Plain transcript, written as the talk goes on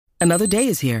Another day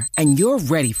is here, and you're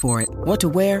ready for it. What to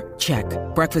wear? Check.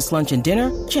 Breakfast, lunch, and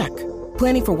dinner? Check.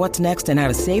 Planning for what's next and how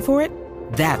to save for it?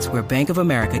 That's where Bank of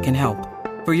America can help.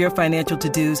 For your financial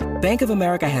to-dos, Bank of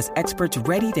America has experts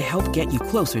ready to help get you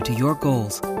closer to your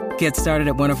goals. Get started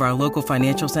at one of our local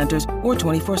financial centers or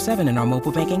 24/7 in our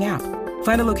mobile banking app.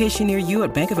 Find a location near you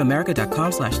at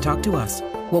bankofamerica.com/talktous.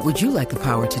 What would you like the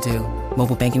power to do?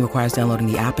 Mobile banking requires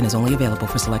downloading the app and is only available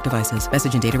for select devices.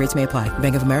 Message and data rates may apply.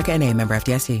 Bank of America N.A., member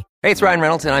FDIC. Hey, it's Ryan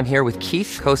Reynolds, and I'm here with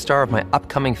Keith, co-star of my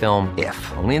upcoming film,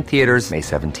 If, only in theaters May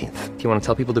 17th. Do you want to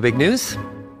tell people the big news?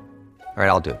 All right,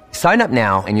 I'll do it. Sign up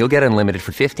now and you'll get unlimited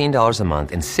for $15 a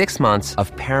month and 6 months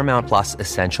of Paramount Plus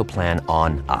Essential Plan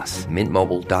on us.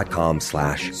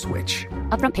 MintMobile.com/switch.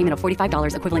 Upfront payment of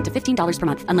 $45 equivalent to $15 per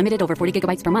month. Unlimited over 40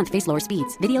 gigabytes per month. Face lower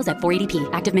speeds. Videos at 480p.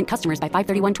 Active Mint customers by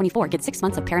 531.24 get 6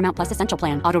 months of Paramount Plus Essential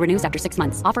Plan. Auto renews after 6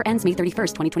 months. Offer ends May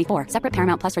 31st, 2024. Separate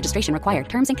Paramount Plus registration required.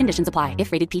 Terms and conditions apply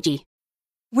if rated PG.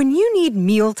 When you need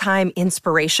mealtime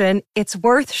inspiration, it's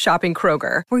worth shopping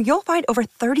Kroger, where you'll find over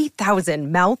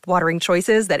 30,000 mouth-watering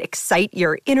choices that excite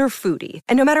your inner foodie.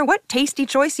 And no matter what tasty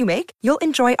choice you make, you'll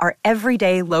enjoy our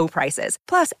everyday low prices,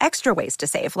 plus extra ways to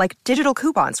save, like digital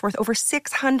coupons worth over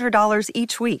 $600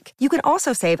 each week. You can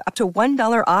also save up to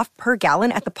 $1 off per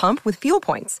gallon at the pump with fuel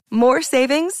points. More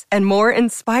savings and more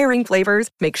inspiring flavors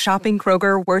make shopping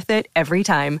Kroger worth it every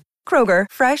time. Kroger,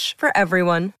 fresh for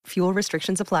everyone. Fuel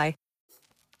restrictions apply.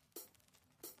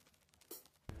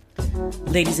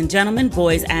 Ladies and gentlemen,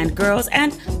 boys and girls,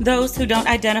 and those who don't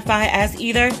identify as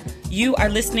either, you are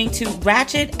listening to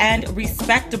Ratchet and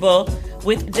Respectable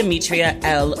with Demetria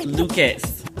L.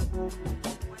 Lucas.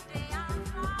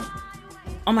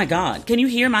 Oh my God, can you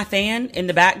hear my fan in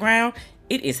the background?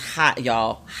 It is hot,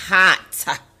 y'all.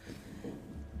 Hot.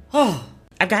 Oh,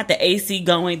 I've got the AC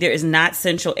going. There is not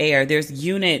central air. There's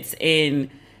units in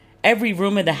every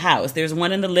room of the house. There's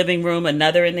one in the living room,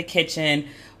 another in the kitchen,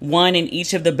 one in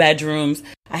each of the bedrooms.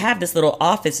 I have this little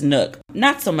office nook,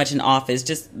 not so much an office,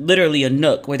 just literally a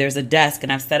nook where there's a desk,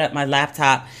 and I've set up my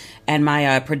laptop and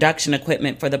my production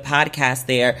equipment for the podcast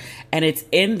there. And it's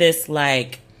in this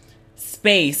like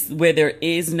space where there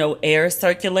is no air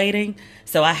circulating.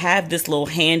 So I have this little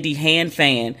handy hand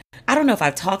fan. I don't know if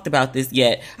I've talked about this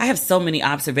yet. I have so many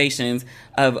observations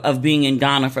of being in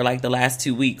Ghana for like the last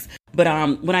 2 weeks. But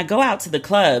when I go out to the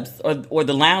clubs or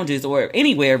the lounges or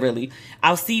anywhere really,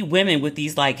 I'll see women with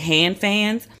these like hand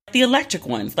fans, the electric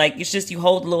ones. Like it's just you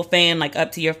hold a little fan like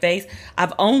up to your face.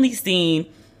 I've only seen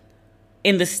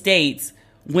in the States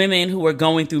women who are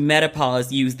going through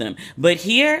menopause use them. But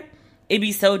here, it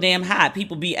be so damn hot.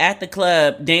 People be at the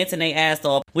club dancing their ass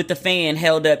off with the fan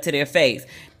held up to their face.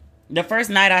 The first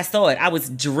night I saw it, I was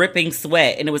dripping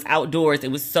sweat and it was outdoors.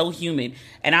 It was so humid.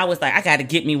 And I was like, I got to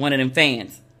get me one of them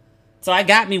fans. So I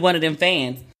got me one of them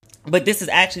fans, but this is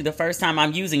actually the first time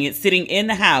I'm using it, sitting in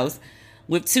the house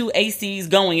with 2 ACs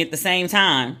going at the same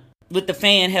time with the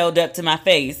fan held up to my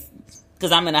face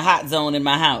because I'm in a hot zone in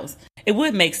my house. It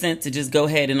would make sense to just go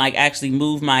ahead and like actually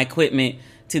move my equipment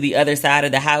to the other side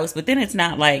of the house, but then it's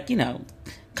not like,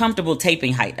 comfortable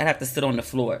taping height. I'd have to sit on the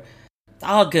floor. It's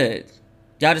all good.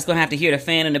 Y'all just gonna have to hear the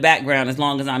fan in the background as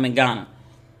long as I'm in Ghana.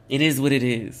 It is what it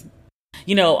is.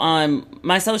 On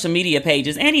my social media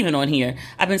pages and even on here,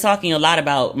 I've been talking a lot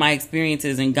about my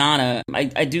experiences in Ghana.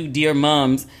 I do Dear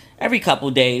Mums every couple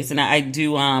days, and I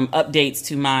do updates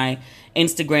to my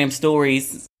Instagram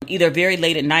stories either very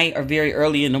late at night or very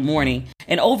early in the morning.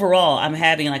 And overall, I'm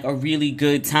having like a really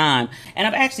good time. And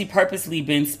I've actually purposely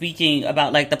been speaking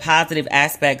about like the positive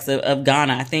aspects of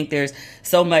Ghana. I think there's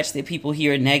so much that people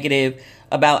hear negative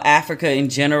about Africa in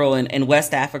general and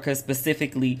West Africa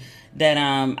specifically that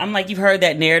I'm like, you've heard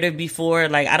that narrative before.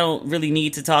 Like, I don't really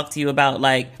need to talk to you about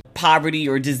like poverty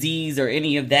or disease or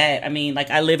any of that. I mean, like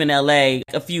I live in LA,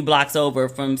 a few blocks over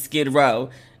from Skid Row,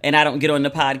 and I don't get on the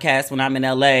podcast when I'm in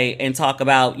LA and talk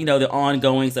about, the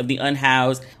ongoings of the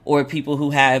unhoused or people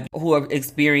who are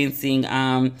experiencing,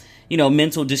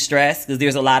 mental distress, because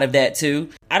there's a lot of that too.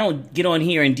 I don't get on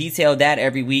here and detail that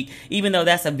every week, even though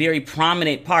that's a very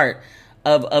prominent part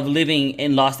of living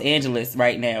in Los Angeles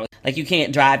right now. Like you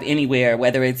can't drive anywhere,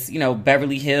 whether it's,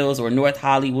 Beverly Hills or North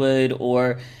Hollywood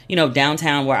or,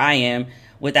 downtown where I am,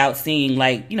 without seeing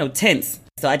like, tents.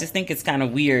 So I just think it's kind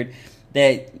of weird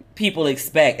that people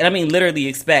expect, and I mean literally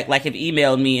expect, like have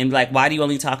emailed me and like, why do you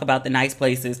only talk about the nice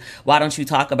places? Why don't you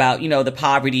talk about, the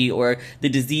poverty or the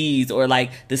disease or like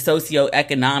the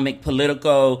socioeconomic,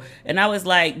 political? And I was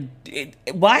like,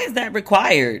 why is that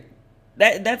required?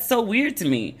 That's so weird to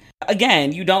me.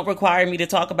 Again, you don't require me to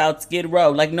talk about Skid Row.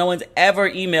 Like no one's ever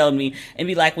emailed me and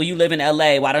be like, well, you live in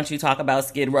LA. Why don't you talk about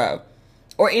Skid Row?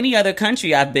 or any other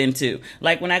country I've been to.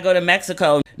 Like when I go to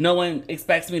Mexico, no one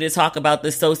expects me to talk about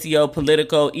the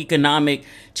socio-political, economic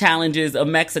challenges of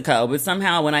Mexico. But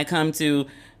somehow when I come to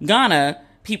Ghana,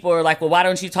 people are like, well, why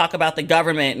don't you talk about the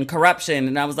government and corruption?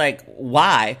 And I was like,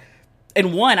 why?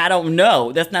 And one, I don't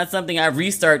know. That's not something I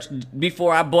researched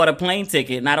before I bought a plane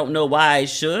ticket, and I don't know why I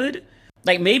should.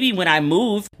 Like maybe when I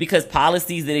move, because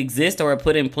policies that exist or are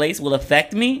put in place will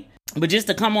affect me. But just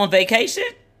to come on vacation,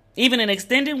 even an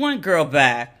extended one, girl,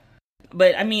 bye.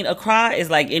 But I mean, Accra is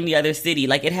like any other city.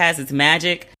 Like it has its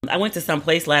magic. I went to some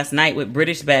place last night with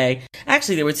British Bay.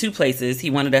 Actually, there were two places he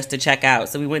wanted us to check out.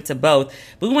 So we went to both.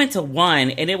 But we went to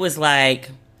one, and it was like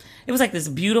this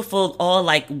beautiful, all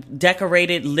like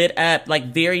decorated, lit up,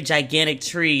 like very gigantic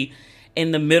tree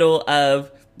in the middle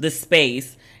of the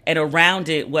space. And around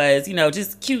it was, you know,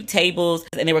 just cute tables.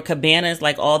 And there were cabanas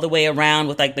like all the way around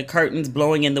with like the curtains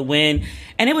blowing in the wind.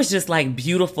 And it was just like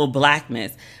beautiful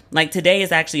blackness. Like today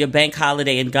is actually a bank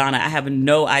holiday in Ghana. I have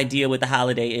no idea what the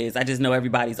holiday is. I just know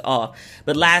everybody's off.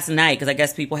 But last night, because I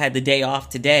guess people had the day off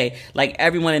today, like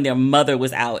everyone and their mother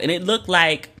was out. And it looked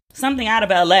like something out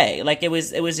of LA. Like it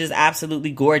was just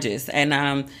absolutely gorgeous.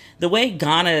 And the way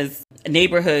Ghana's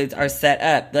neighborhoods are set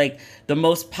up, like the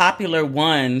most popular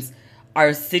ones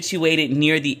are situated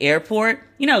near the airport.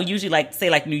 You know, usually like say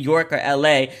like New York or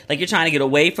LA, like you're trying to get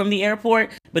away from the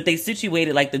airport, but they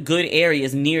situated like the good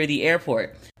areas near the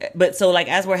airport. But so like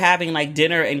as we're having like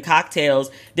dinner and cocktails,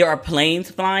 there are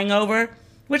planes flying over,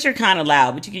 which are kind of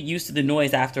loud, but you get used to the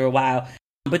noise after a while.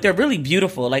 But they're really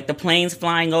beautiful, like the planes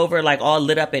flying over, like all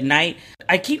lit up at night.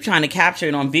 I keep trying to capture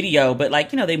it on video, but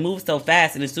like, you know, they move so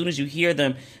fast, and as soon as you hear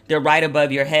them, they're right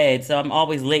above your head. So I'm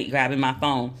always late grabbing my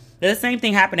phone. The same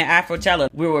thing happened at Afrochella.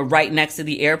 We were right next to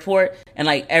the airport, and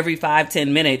like every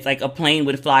 5-10 minutes, like a plane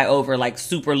would fly over like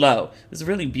super low. It was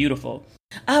really beautiful.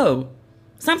 Oh,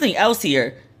 something else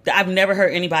here that I've never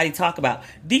heard anybody talk about.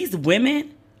 These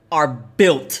women are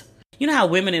built. You know how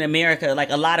women in America, like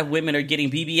a lot of women are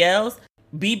getting BBLs?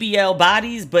 BBL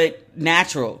bodies, but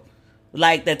natural.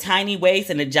 Like the tiny waist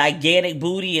and the gigantic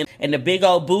booty and the big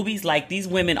old boobies. Like these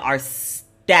women are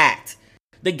stacked.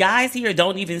 The guys here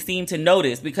don't even seem to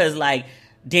notice because like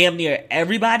damn near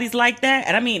everybody's like that.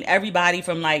 And I mean everybody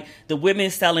from like the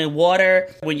women selling water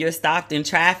when you're stopped in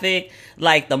traffic,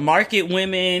 like the market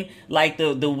women, like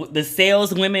the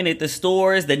sales women at the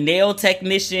stores, the nail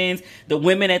technicians, the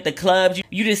women at the clubs.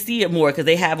 You just see it more because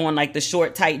they have on like the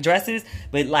short tight dresses,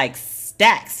 but like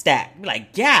stack.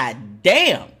 Like, God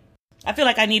damn. I feel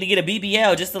like I need to get a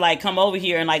BBL just to like come over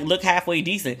here and like look halfway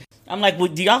decent. I'm like, well,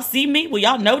 do y'all see me? Will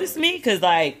y'all notice me? Because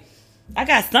like, I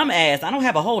got some ass. I don't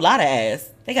have a whole lot of ass.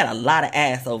 They got a lot of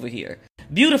ass over here.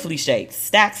 Beautifully shaped,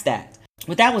 stacked.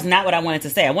 But that was not what I wanted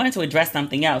to say. I wanted to address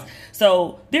something else.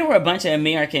 So there were a bunch of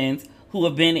Americans who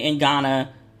have been in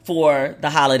Ghana for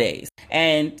the holidays.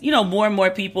 And, you know, more and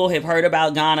more people have heard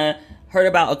about Ghana, heard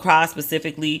about Accra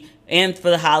specifically, and for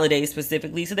the holidays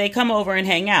specifically. So they come over and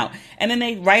hang out. And then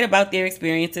they write about their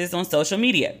experiences on social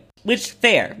media. Which,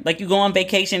 fair. Like you go on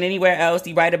vacation anywhere else,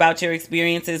 you write about your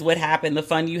experiences, what happened, the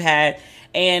fun you had.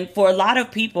 And for a lot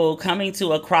of people, coming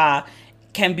to Accra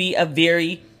can be a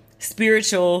very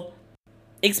spiritual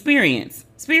experience.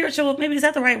 Spiritual, maybe is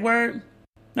that the right word?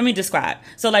 Let me describe.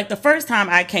 So like the first time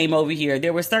I came over here,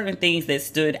 there were certain things that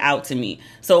stood out to me.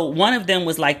 So one of them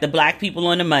was like the black people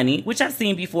on the money, which I've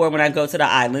seen before when I go to the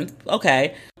island.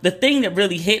 Okay. The thing that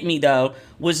really hit me though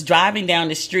was driving down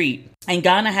the street, and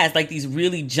Ghana has like these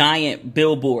really giant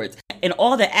billboards, and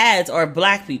all the ads are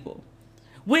black people,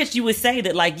 which you would say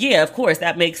that like, yeah, of course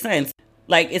that makes sense.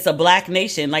 Like it's a black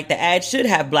nation, like the ads should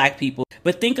have black people.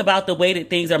 But think about the way that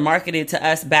things are marketed to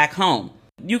us back home.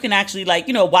 You can actually like,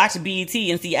 you know, watch BET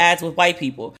and see ads with white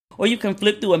people. Or you can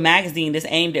flip through a magazine that's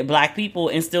aimed at black people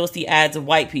and still see ads of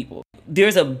white people.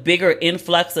 There's a bigger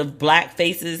influx of black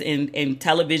faces in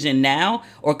television now,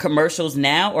 or commercials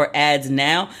now, or ads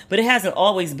now, but it hasn't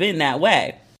always been that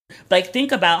way. Like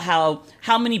think about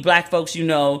how many black folks you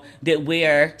know that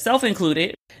wear,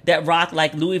 self-included, that rock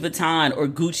like Louis Vuitton or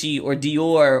Gucci or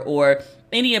Dior or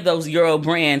any of those Euro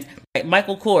brands.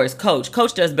 Michael Kors,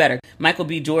 Coach does better. Michael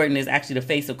B. Jordan is actually the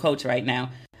face of Coach right now.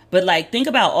 But like, think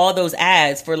about all those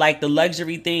ads for like the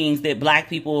luxury things that black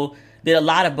people, for a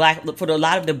lot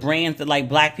of the brands that like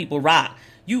black people rock.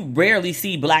 You rarely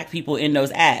see black people in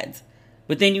those ads.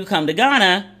 But then you come to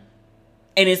Ghana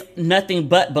and it's nothing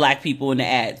but black people in the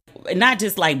ads. not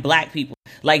just like black people,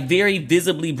 like very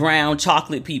visibly brown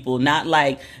chocolate people, not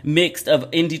like mixed of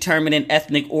indeterminate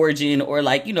ethnic origin or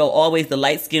like, you know, always the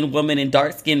light-skinned woman and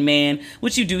dark-skinned man,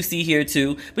 which you do see here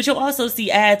too. But you'll also see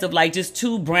ads of like just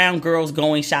two brown girls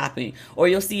going shopping, or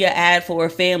you'll see an ad for a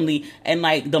family and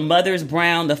like the mother's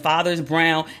brown, the father's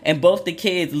brown, and both the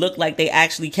kids look like they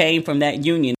actually came from that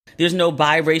union. There's no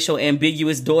biracial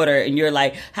ambiguous daughter, and you're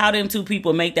like, how them two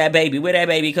people make that baby? Where that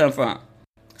baby come from?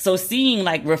 So seeing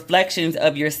like reflections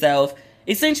of yourself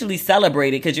essentially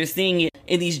celebrated, because you're seeing it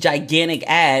in these gigantic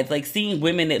ads, like seeing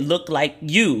women that look like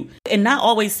you, and not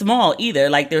always small either.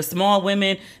 Like there's small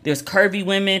women, there's curvy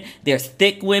women, there's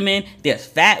thick women, there's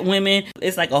fat women.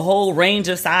 It's like a whole range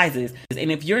of sizes.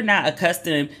 And if you're not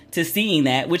accustomed to seeing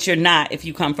that, which you're not if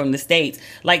you come from the States,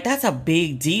 like that's a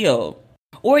big deal.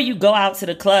 Or you go out to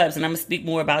the clubs, and I'm gonna speak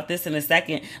more about this in a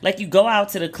second. Like you go out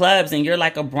to the clubs and you're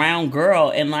like a brown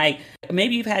girl, and like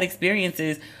maybe you've had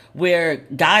experiences where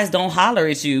guys don't holler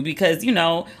at you because, you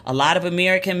know, a lot of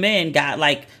American men got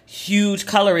like huge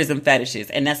colorism fetishes.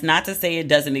 And that's not to say it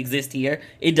doesn't exist here.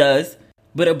 It does.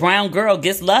 But a brown girl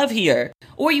gets love here.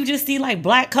 Or you just see like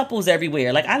black couples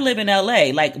everywhere. Like I live in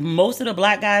LA. Like most of the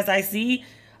black guys I see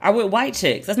are with white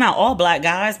chicks. That's not all black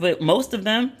guys, but most of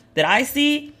them that I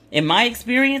see, in my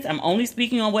experience, I'm only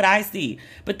speaking on what I see.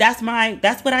 But that's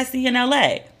what I see in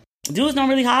LA. Dudes don't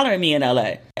really holler at me in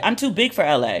LA. I'm too big for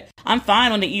LA. I'm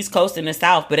fine on the East Coast and the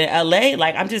South, but in LA,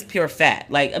 like I'm just pure fat.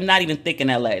 Like I'm not even thick in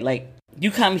LA. Like you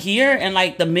come here and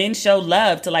like the men show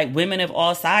love to like women of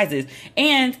all sizes.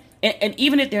 And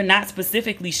even if they're not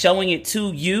specifically showing it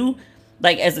to you,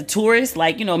 like as a tourist,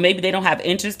 like, you know, maybe they don't have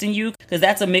interest in you, because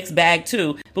that's a mixed bag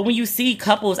too. But when you see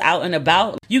couples out and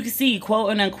about, you can see,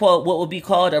 quote and unquote, what would be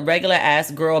called a regular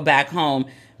ass girl back home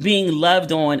being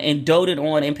loved on and doted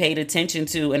on and paid attention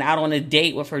to and out on a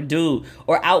date with her dude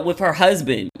or out with her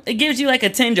husband. It gives you like a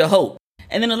tinge of hope.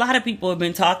 And then a lot of people have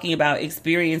been talking about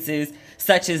experiences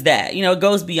such as that. You know, it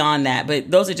goes beyond that.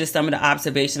 But those are just some of the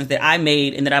observations that I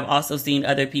made and that I've also seen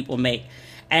other people make.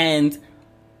 And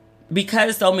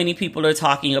because so many people are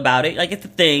talking about it, like it's a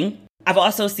thing, I've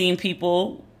also seen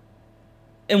people,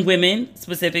 and women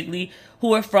specifically,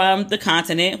 who are from the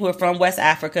continent, who are from West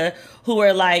Africa, who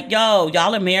are like, yo,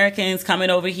 y'all Americans coming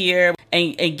over here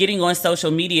and getting on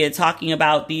social media talking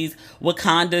about these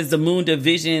Wakanda, Zamunda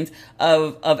visions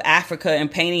of Africa and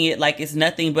painting it like it's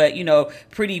nothing but, you know,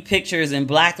 pretty pictures and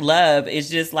black love. It's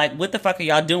just like, what the fuck are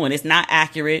y'all doing? It's not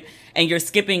accurate. And you're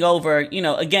skipping over, you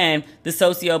know, again, the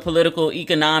socio-political,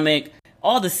 economic,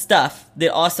 all the stuff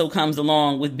that also comes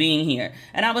along with being here.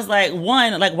 And I was like,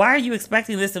 one, like, why are you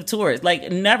expecting this of tourists?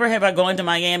 Like, never have I gone to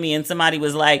Miami and somebody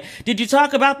was like, did you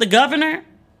talk about the governor?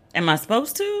 Am I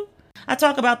supposed to? I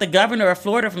talk about the governor of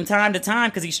Florida from time to time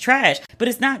because he's trash, but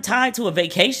it's not tied to a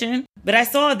vacation. But I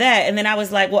saw that, and then I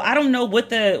was like, well, I don't know what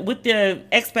the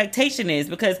expectation is,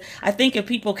 because I think if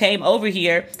people came over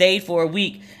here, stayed for a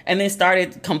week, and then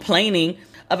started complaining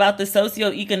about the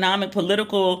socioeconomic,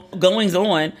 political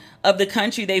goings-on of the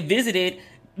country they visited,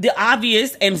 the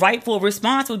obvious and rightful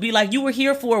response would be like, you were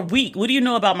here for a week. What do you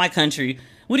know about my country?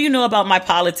 What do you know about my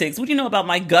politics? What do you know about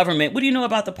my government? What do you know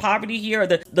about the poverty here, or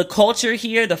the culture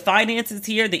here, the finances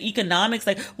here, the economics?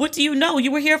 Like, what do you know?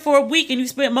 You were here for a week and you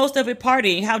spent most of it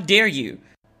partying. How dare you?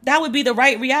 That would be the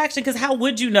right reaction, because how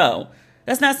would you know?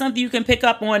 That's not something you can pick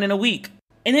up on in a week.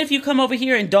 And then if you come over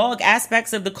here and dog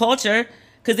aspects of the culture,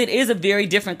 because it is a very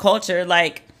different culture,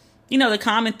 like, you know, the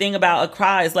common thing about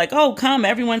Accra is like, oh, come,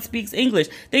 everyone speaks English.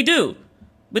 They do.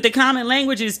 But the common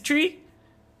language is Tree.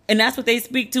 And that's what they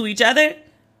speak to each other.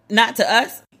 Not to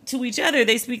us. To each other,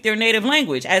 they speak their native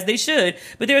language, as they should.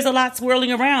 But there's a lot swirling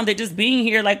around that just being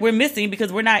here, like, we're missing,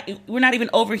 because we're not even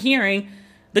overhearing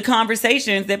the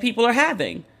conversations that people are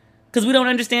having, because we don't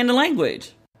understand the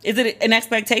language. Is it an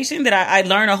expectation that I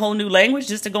learn a whole new language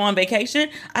just to go on vacation?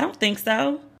 I don't think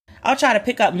so. I'll try to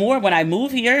pick up more when I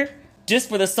move here, just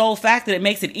for the sole fact that it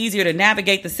makes it easier to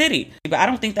navigate the city. But I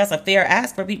don't think that's a fair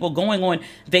ask for people going on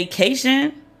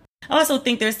vacation. I also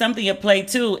think there's something at play,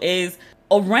 too, is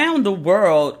around the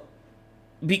world,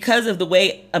 because of the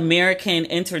way American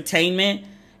entertainment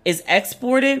is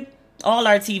exported, all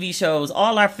our TV shows,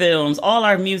 all our films, all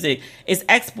our music is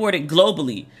exported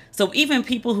globally. So even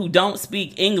people who don't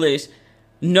speak English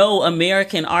know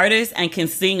American artists and can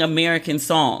sing American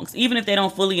songs, even if they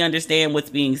don't fully understand what's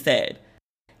being said.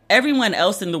 Everyone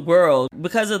else in the world,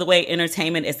 because of the way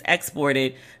entertainment is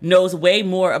exported, knows way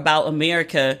more about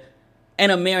America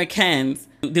and Americans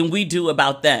than we do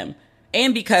about them.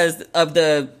 And because of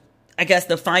the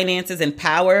finances and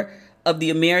power of the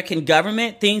American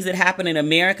government, things that happen in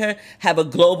America have a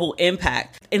global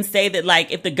impact, and say that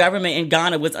like if the government in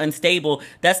Ghana was unstable,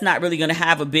 that's not really going to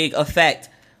have a big effect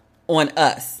on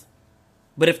us.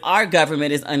 But if our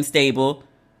government is unstable,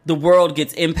 the world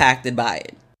gets impacted by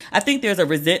it. I think there's a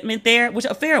resentment there, which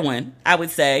a fair one, I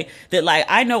would say, that like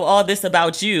I know all this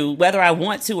about you, whether I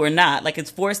want to or not, like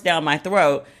it's forced down my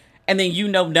throat, and then you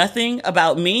know nothing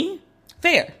about me.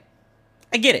 Fair.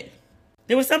 I get it.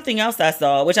 There was something else I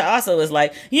saw, which I also was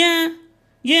like, yeah.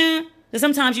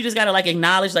 Sometimes you just got to like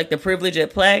acknowledge like the privilege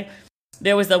at play.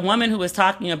 There was a woman who was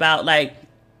talking about like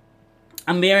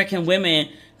American women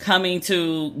coming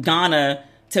to Ghana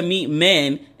to meet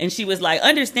men. And she was like,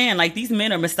 understand, like these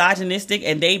men are misogynistic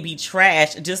and they be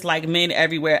trash just like men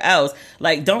everywhere else.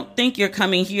 Like, don't think you're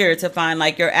coming here to find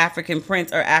like your African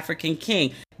prince or African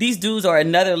king. These dudes are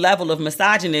another level of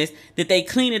misogynist that they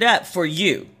clean it up for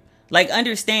you. Like,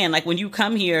 understand, like when you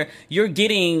come here, you're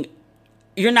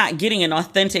not getting an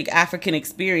authentic African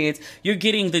experience. You're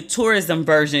getting the tourism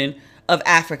version of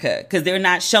Africa because they're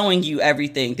not showing you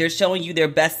everything. They're showing you their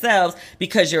best selves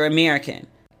because you're American.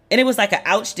 And it was like an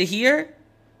ouch to hear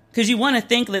because you want to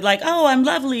think that like, oh, I'm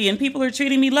lovely and people are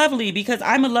treating me lovely because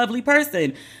I'm a lovely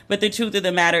person. But the truth of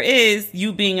the matter is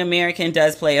you being American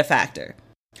does play a factor.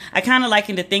 I kind of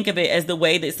liken to think of it as the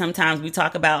way that sometimes we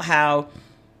talk about how,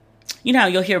 you know,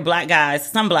 you'll hear black guys,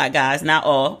 some black guys, not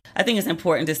all. I think it's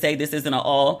important to say this isn't an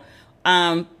all.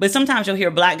 But sometimes you'll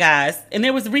hear black guys, and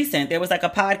there was like a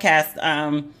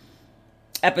podcast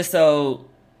episode.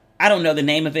 I don't know the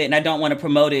name of it, and I don't want to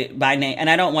promote it by name, and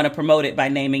I don't want to promote it by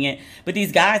naming it. But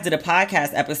these guys did a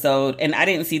podcast episode, and I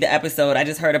didn't see the episode. I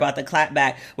just heard about the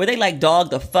clapback where they like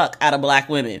dogged the fuck out of black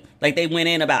women. Like they went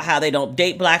in about how they don't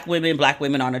date black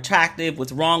women aren't attractive,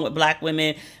 what's wrong with black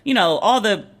women, you know, all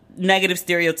the negative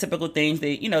stereotypical things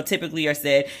that, you know, typically are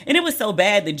said. And it was so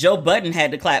bad that Joe Budden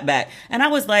had to clap back. And I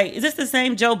was like, is this the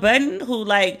same Joe Budden who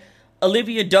like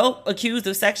Olivia Dope accused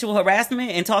of sexual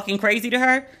harassment and talking crazy to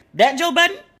her? That Joe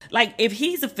Budden? Like, if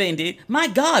he's offended, my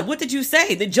God, what did you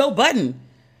say? That Joe Budden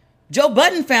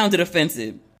found it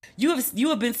offensive. You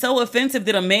have been so offensive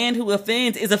that a man who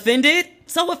offends is offended?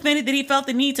 So offended that he felt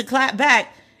the need to clap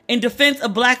back in defense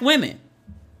of black women.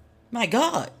 My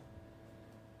God.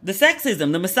 The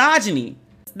sexism, the misogyny.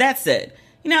 That said,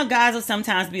 you know, guys will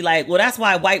sometimes be like, well, that's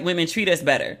why white women treat us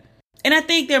better. And I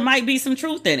think there might be some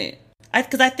truth in it.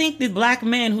 Because I think the black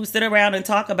men who sit around and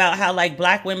talk about how like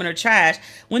black women are trash,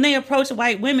 when they approach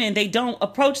white women, they don't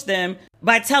approach them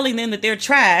by telling them that they're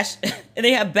trash and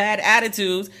they have bad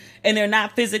attitudes and they're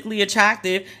not physically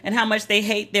attractive and how much they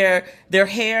hate their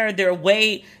hair, their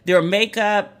weight, their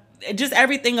makeup, just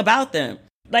everything about them.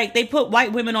 Like they put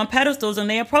white women on pedestals and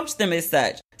they approach them as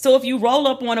such. So if you roll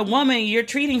up on a woman, you're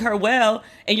treating her well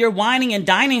and you're whining and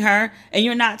dining her and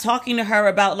you're not talking to her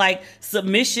about like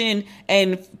submission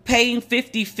and paying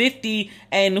 50-50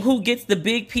 and who gets the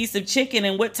big piece of chicken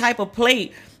and what type of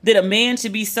plate that a man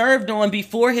should be served on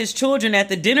before his children at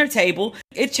the dinner table,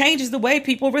 it changes the way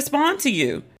people respond to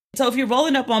you. So if you're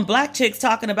rolling up on black chicks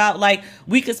talking about like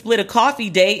we could split a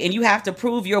coffee date and you have to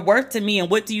prove your worth to me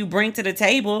and what do you bring to the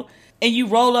table, and you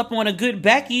roll up on a good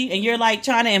Becky and you're like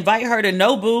trying to invite her to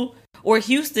Nobu or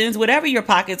Houston's, whatever your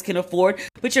pockets can afford,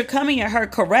 but you're coming at her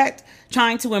correct,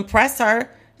 trying to impress her,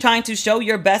 trying to show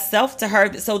your best self to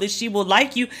her so that she will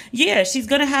like you. Yeah, she's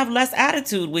going to have less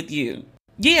attitude with you.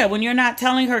 Yeah, when you're not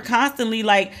telling her constantly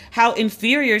like how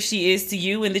inferior she is to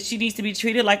you and that she needs to be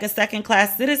treated like a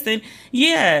second-class citizen,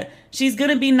 yeah, she's going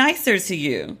to be nicer to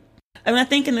you. I mean, I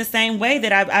think in the same way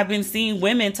that I've been seeing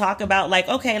women talk about like,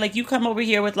 okay, like you come over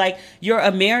here with like your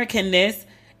Americanness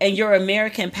and your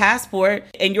American passport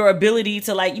and your ability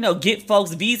to like, you know, get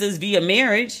folks visas via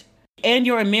marriage and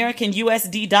your American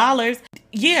USD dollars.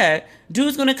 Yeah,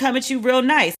 dude's going to come at you real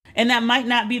nice. And that might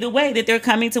not be the way that they're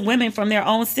coming to women from their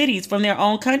own cities, from their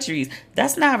own countries.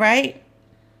 That's not right.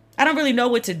 I don't really know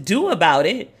what to do about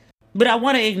it, but I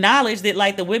want to acknowledge that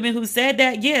like the women who said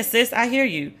that, yeah, sis, I hear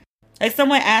you. Like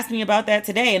someone asked me about that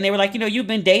today and they were like, you know, you've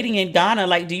been dating in Ghana.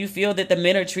 Like, do you feel that the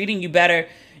men are treating you better,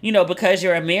 you know, because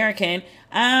you're American?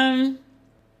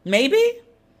 Maybe.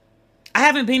 I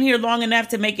haven't been here long enough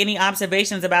to make any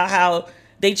observations about how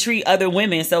they treat other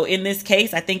women. So in this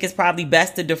case, I think it's probably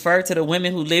best to defer to the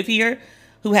women who live here,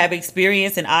 who have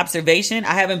experience and observation.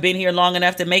 I haven't been here long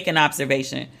enough to make an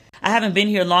observation. I haven't been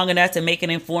here long enough to make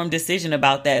an informed decision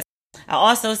about that. I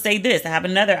also say this. I have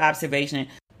another observation.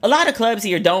 A lot of clubs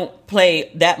here don't play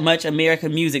that much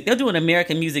American music. They'll do an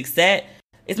American music set.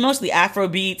 It's mostly Afro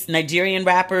beats, Nigerian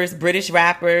rappers, British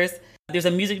rappers. There's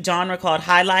a music genre called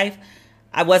high life.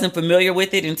 I wasn't familiar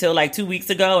with it until like 2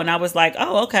 weeks ago. And I was like,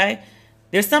 oh, okay.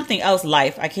 There's something else,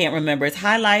 Life. I can't remember. It's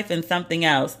High Life and something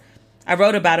else. I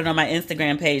wrote about it on my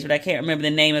Instagram page, but I can't remember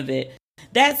the name of it.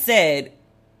 That said,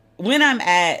 when I'm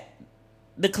at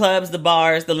the clubs, the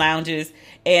bars, the lounges,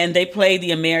 and they play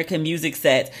the American music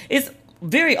sets, it's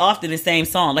very often the same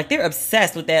song. Like, they're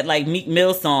obsessed with that, like, Meek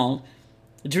Mill song,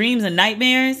 Dreams and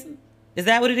Nightmares. Is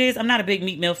that what it is? I'm not a big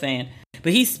Meek Mill fan.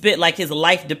 But he spit like his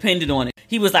life depended on it.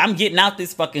 He was like, I'm getting out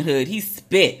this fucking hood. He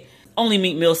spit. Only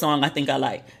Meek Mill song I think I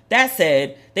like. That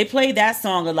said, they play that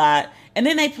song a lot. And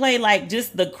then they play, like,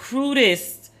 just the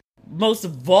crudest, most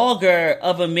vulgar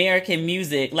of American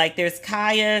music. Like, there's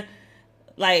Kaya,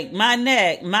 like, my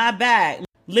neck, my back,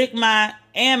 lick my,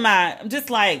 and my, I'm just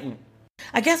like,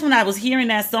 I guess when I was hearing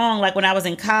that song, like when I was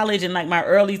in college in like my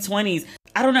early 20s,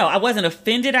 I don't know, I wasn't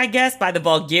offended, I guess, by the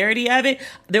vulgarity of it.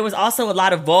 There was also a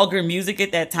lot of vulgar music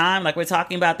at that time. Like, we're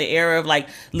talking about the era of like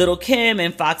Lil' Kim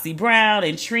and Foxy Brown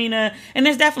and Trina. And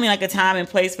there's definitely like a time and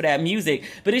place for that music.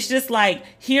 But it's just like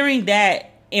hearing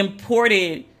that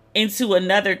imported into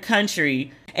another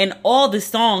country, and all the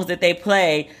songs that they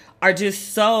play are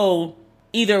just so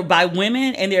either by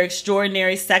women and they're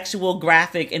extraordinary, sexual,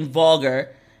 graphic, and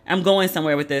vulgar. I'm going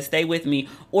somewhere with this, stay with me.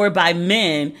 Or by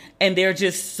men, and they're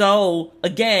just so,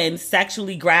 again,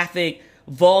 sexually graphic,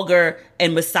 vulgar,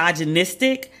 and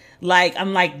misogynistic. Like,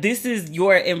 I'm like, this is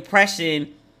your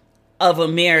impression of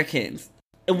Americans.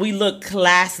 And we look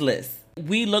classless.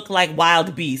 We look like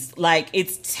wild beasts. Like,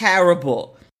 it's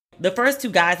terrible. The first two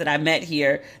guys that I met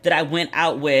here that I went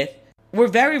out with were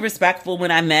very respectful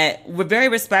when I met. Were very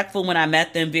respectful when I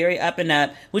met them, very up and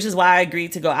up, which is why I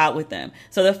agreed to go out with them.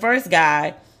 So the first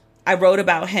guy, I wrote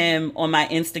about him on my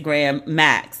Instagram,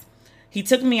 Max. He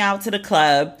took me out to the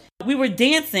club. We were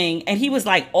dancing and he was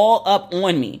like all up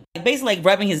on me, basically like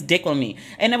rubbing his dick on me.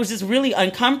 And it was just really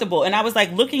uncomfortable. And I was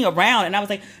like looking around and I was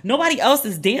like, nobody else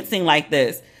is dancing like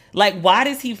this. Like, why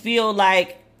does he feel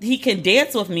like he can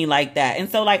dance with me like that? And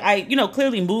so like, I,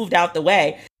 clearly moved out the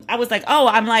way. I was like, oh,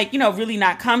 I'm like, really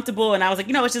not comfortable. And I was like,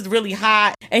 it's just really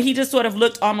hot. And he just sort of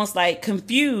looked almost like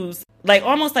confused, like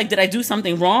almost like, did I do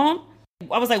something wrong?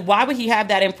 I was like, why would he have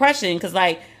that impression? Because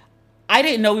like, I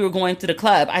didn't know we were going to the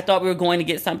club. I thought we were going to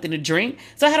get something to drink.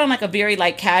 So I had on like a very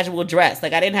like casual dress.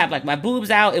 Like, I didn't have like my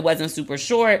boobs out. It wasn't super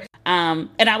short. And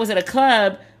I was at a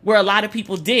club where a lot of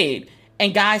people did.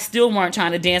 And guys still weren't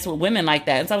trying to dance with women like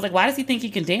that. And so I was like, why does he think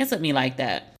he can dance with me like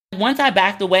that? Once I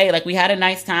backed away, like, we had a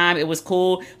nice time. It was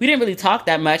cool. We didn't really talk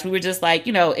that much. We were just like,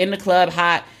 in the club,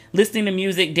 hot, listening to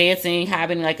music, dancing,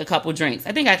 having like a couple drinks.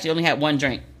 I think I actually only had one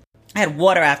drink. I had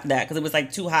water after that because it was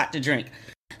like too hot to drink.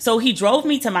 So he drove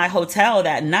me to my hotel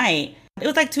that night. It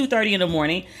was like 2:30 in the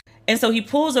morning. And so he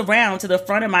pulls around to the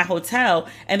front of my hotel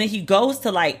and then he goes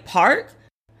to like park.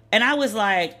 And I was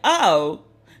like, oh,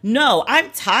 no,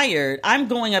 I'm tired. I'm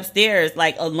going upstairs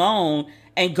like alone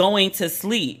and going to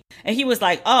sleep. And he was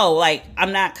like, oh, like,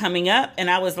 I'm not coming up. And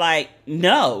I was like,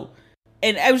 no.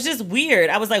 And it was just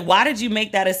weird. I was like, why did you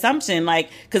make that assumption?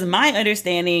 Like, because my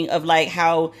understanding of like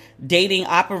how dating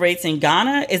operates in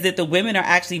Ghana is that the women are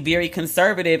actually very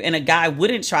conservative and a guy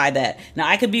wouldn't try that. Now,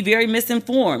 I could be very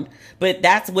misinformed, but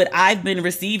that's what I've been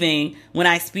receiving when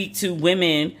I speak to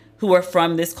women who are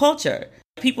from this culture.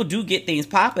 People do get things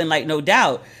popping, like, no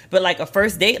doubt. But like a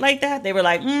first date like that, they were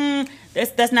like,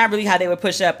 that's not really how they would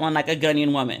push up on like a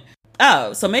Ghanaian woman.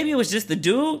 Oh, so maybe it was just the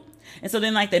dude. And so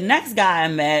then like the next guy I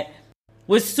met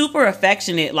was super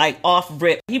affectionate, like off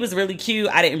rip. He was really cute.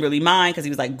 I didn't really mind because he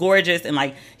was like gorgeous and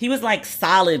like he was like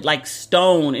solid, like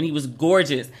stone, and he was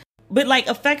gorgeous. But like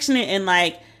affectionate and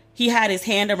like he had his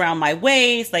hand around my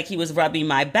waist, like he was rubbing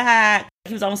my back.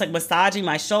 He was almost like massaging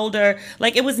my shoulder.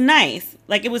 Like, it was nice.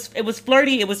 Like, it was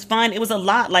flirty. It was fun. It was a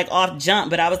lot like off jump,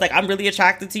 but I was like, I'm really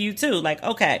attracted to you too. Like,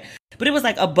 okay. But it was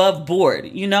like above board,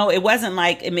 It wasn't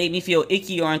like it made me feel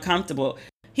icky or uncomfortable.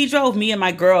 He drove me and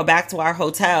my girl back to our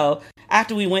hotel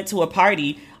after we went to a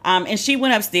party. And she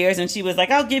went upstairs and she was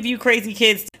like, I'll give you crazy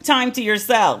kids time to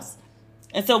yourselves.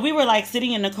 And so we were like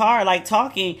sitting in the car, like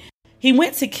talking. He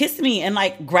went to kiss me and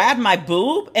like grabbed my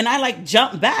boob and I like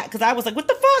jumped back because I was like, what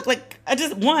the fuck? Like,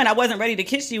 I wasn't ready to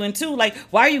kiss you. And two, like,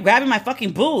 why are you grabbing my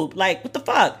fucking boob? Like, what the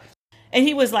fuck? And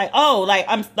he was like, oh, like,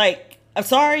 I'm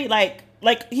sorry. Like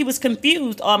he was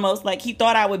confused almost, like he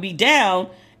thought I would be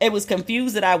down. It was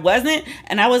confused that I wasn't.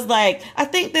 And I was like, I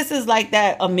think this is like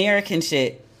that American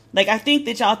shit. Like, I think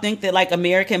that y'all think that like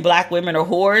American black women are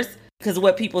whores because of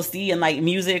what people see in like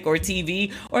music or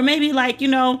TV, or maybe like,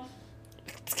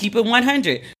 let's keep it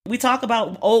 100. We talk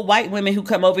about old white women who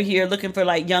come over here looking for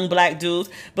like young black dudes,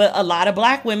 but a lot of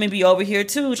black women be over here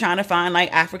too trying to find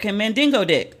like African Mandingo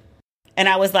dick. And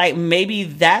I was like, maybe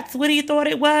that's what he thought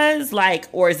it was, like,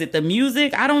 or is it the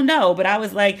music? I don't know. But I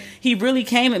was like, he really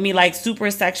came at me like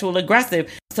super sexual aggressive.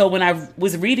 So when I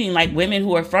was reading like women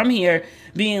who are from here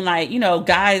being like, you know,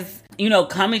 guys, you know,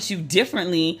 come at you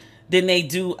differently than they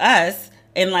do us.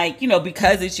 And like, you know,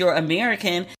 because it's your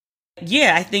American.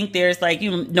 Yeah, I think there's like,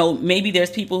 you know, maybe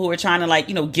there's people who are trying to like,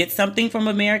 you know, get something from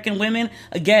American women.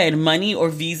 Again, money or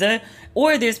visa.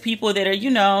 Or there's people that are, you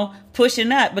know,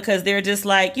 pushing up because they're just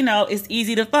like, you know, it's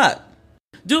easy to fuck.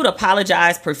 Dude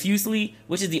apologized profusely,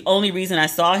 which is the only reason I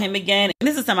saw him again. And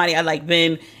this is somebody I like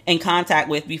been in contact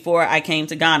with before I came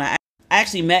to Ghana. I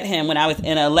actually met him when I was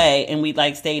in LA and we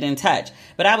like stayed in touch.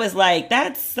 But I was like,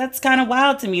 that's kind of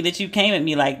wild to me that you came at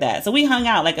me like that. So we hung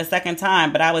out like a second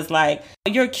time, but I was like,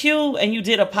 you're cute and you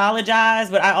did apologize.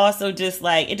 But I also just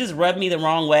like, it just rubbed me the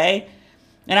wrong way.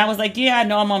 And I was like, yeah, I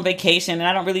know I'm on vacation and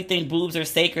I don't really think boobs are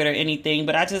sacred or anything,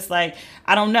 but I just like,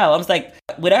 I don't know. I was like,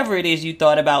 whatever it is you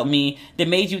thought about me that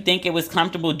made you think it was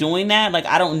comfortable doing that, like,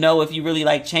 I don't know if you really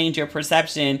like change your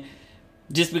perception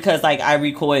just because like I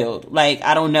recoiled. Like,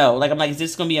 I don't know. Like, I'm like, is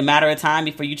this going to be a matter of time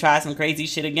before you try some crazy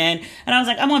shit again? And I was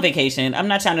like, I'm on vacation. I'm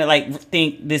not trying to like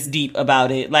think this deep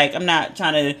about it. Like, I'm not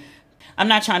trying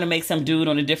to make some dude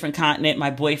on a different continent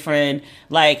my boyfriend.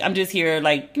 Like, I'm just here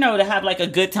like, you know, to have like a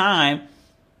good time.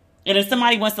 And if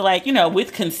somebody wants to, like, you know,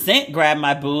 with consent grab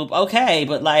my boob, okay.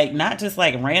 But, like, not just,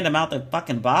 like, random out the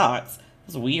fucking box.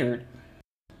 It's weird.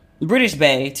 British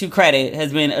Bae, to credit,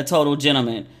 has been a total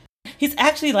gentleman. He's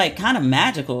actually, like, kind of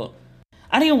magical.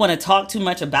 I don't even want to talk too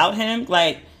much about him.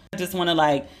 Like, I just want to,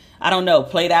 like, I don't know,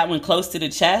 play that one close to the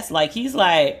chest. Like, he's,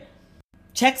 like,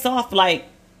 checks off, like,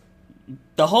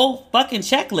 the whole fucking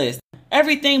checklist.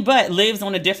 Everything but lives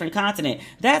on a different continent.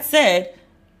 That said,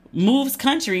 moves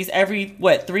countries every,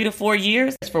 3 to 4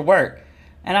 years for work.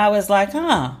 And I was like,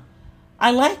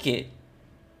 I like it.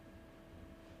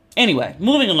 Anyway,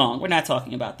 moving along. We're not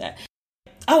talking about that.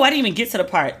 Oh, I didn't even get to the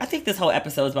part. I think this whole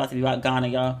episode is about to be about Ghana,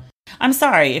 y'all. I'm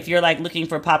sorry if you're like looking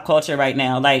for pop culture right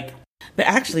now. Like, but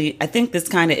actually, I think this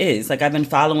kind of is. Like, I've been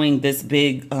following this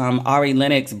big Ari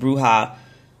Lennox brouhaha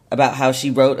about how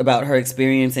she wrote about her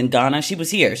experience in Ghana. She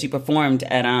was here. She performed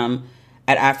at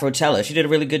Afrochella. She did a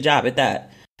really good job at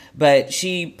that. But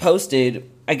she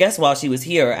posted, I guess while she was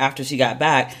here, after she got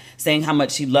back, saying how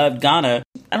much she loved Ghana.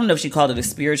 I don't know if she called it a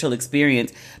spiritual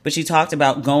experience, but she talked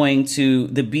about going to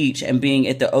the beach and being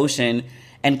at the ocean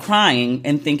and crying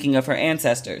and thinking of her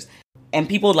ancestors. And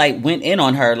people like went in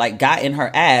on her, like got in her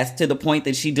ass to the point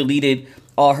that she deleted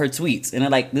all her tweets. And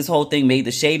like this whole thing made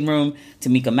the shade room.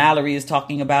 Tamika Mallory is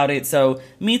talking about it. So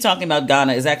me talking about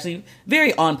Ghana is actually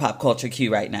very on pop culture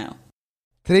Q right now.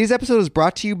 Today's episode is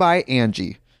brought to you by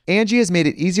Angie. Angie has made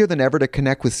it easier than ever to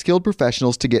connect with skilled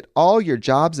professionals to get all your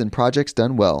jobs and projects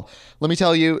done well. Let me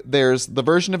tell you, there's the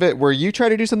version of it where you try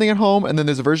to do something at home, and then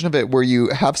there's a version of it where you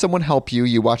have someone help you,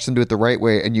 you watch them do it the right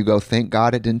way, and you go, thank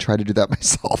God I didn't try to do that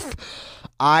myself.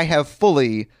 I have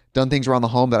fully done things around the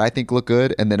home that I think look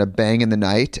good, and then a bang in the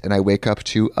night, and I wake up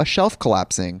to a shelf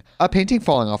collapsing, a painting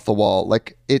falling off the wall.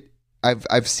 Like,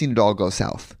 I've seen it all go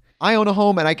south. I own a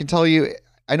home, and I can tell you,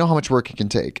 I know how much work it can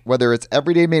take. Whether it's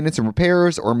everyday maintenance and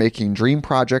repairs or making dream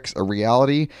projects a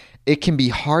reality, it can be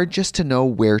hard just to know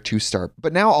where to start.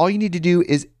 But now all you need to do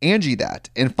is Angie that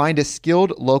and find a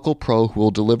skilled local pro who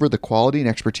will deliver the quality and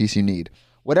expertise you need.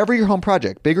 Whatever your home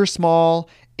project, big or small,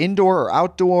 indoor or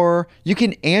outdoor, you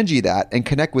can Angie that and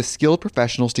connect with skilled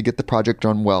professionals to get the project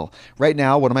done well. Right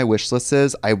now, one of my wish lists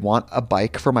is I want a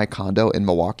bike for my condo in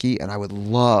Milwaukee, and I would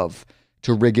love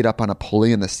to rig it up on a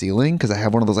pulley in the ceiling because I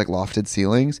have one of those like lofted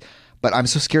ceilings, but I'm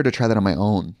so scared to try that on my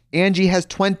own. Angie has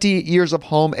 20 years of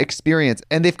home experience,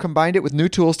 and they've combined it with new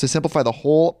tools to simplify the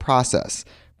whole process.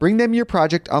 Bring them your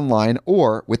project online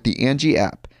or with the Angie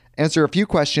app. Answer a few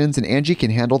questions and Angie can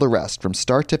handle the rest from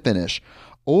start to finish,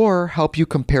 or help you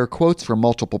compare quotes from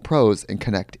multiple pros and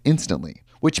connect instantly,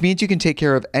 which means you can take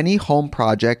care of any home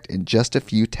project in just a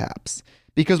few taps.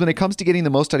 Because when it comes to getting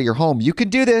the most out of your home, you can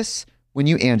do this when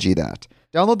you Angie that.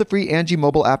 Download the free Angie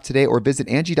mobile app today or visit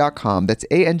Angie.com. That's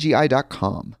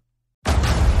ANGI.com.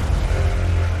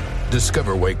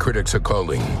 Discover why critics are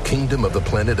calling Kingdom of the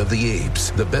Planet of the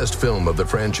Apes the best film of the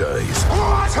franchise.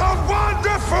 What a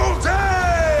wonderful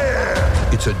day!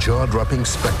 It's a jaw-dropping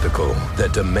spectacle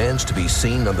that demands to be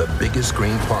seen on the biggest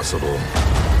screen possible.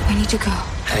 I need to go.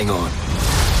 Hang on.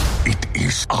 It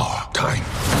is our time.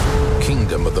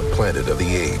 Kingdom of the Planet of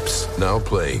the Apes. Now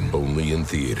playing only in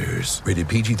theaters. Rated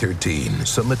PG-13.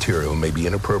 Some material may be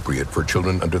inappropriate for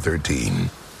children under 13.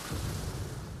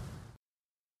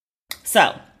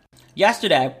 So,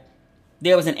 yesterday,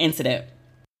 there was an incident.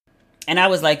 And I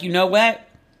was like, you know what?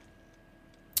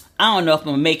 I don't know if I'm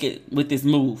going to make it with this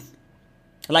move.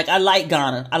 Like, I like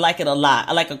Ghana. I like it a lot.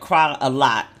 I like Accra a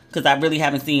lot because I really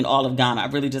haven't seen all of Ghana. I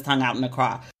really just hung out in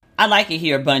Accra. I like it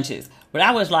here bunches. But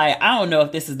I was like, I don't know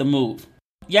if this is the move.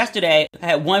 Yesterday, I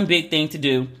had one big thing to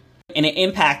do, and it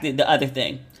impacted the other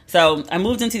thing. So I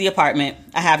moved into the apartment.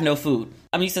 I have no food.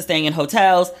 I'm used to staying in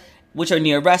hotels, which are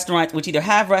near restaurants, which either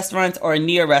have restaurants or are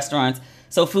near restaurants.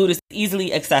 So food is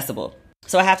easily accessible.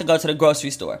 So I have to go to the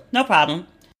grocery store. No problem.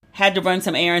 Had to run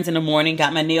some errands in the morning,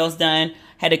 got my nails done,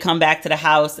 had to come back to the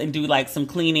house and do like some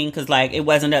cleaning because like it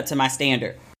wasn't up to my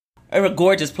standard. It was a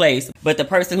gorgeous place, but the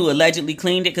person who allegedly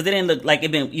cleaned it, because it didn't look like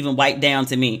it been even wiped down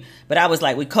to me. But I was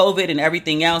like, with COVID and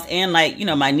everything else, and like, you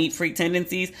know, my neat freak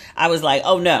tendencies, I was like,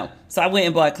 oh no. So I went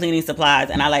and bought cleaning supplies,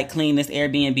 and I like cleaned this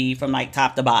Airbnb from like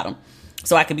top to bottom,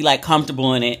 so I could be like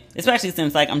comfortable in it, especially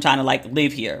since like I'm trying to like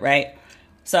live here, right?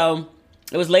 So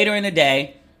it was later in the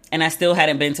day, and I still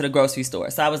hadn't been to the grocery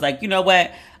store. So I was like, you know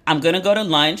what? I'm gonna go to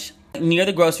lunch near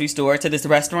the grocery store to this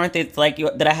restaurant that's like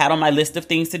that I had on my list of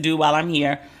things to do while I'm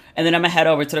here. And then I'm going to head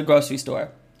over to the grocery store.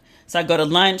 So I go to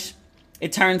lunch.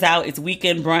 It turns out it's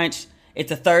weekend brunch.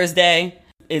 It's a Thursday.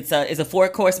 It's a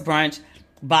 4-course brunch,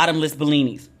 bottomless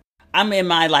bellinis. I'm in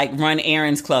my like run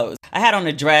errands clothes. I had on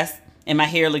a dress and my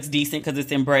hair looks decent because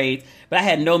it's in braids, but I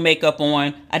had no makeup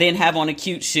on. I didn't have on a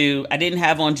cute shoe. I didn't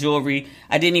have on jewelry.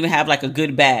 I didn't even have like a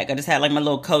good bag. I just had like my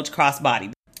little Coach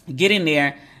crossbody. Get in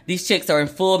there. These chicks are in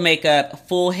full makeup,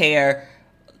 full hair,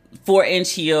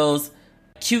 4-inch heels,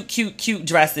 cute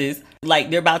dresses.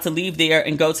 Like they're about to leave there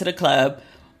and go to the club,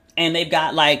 and they've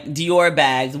got like Dior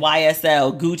bags,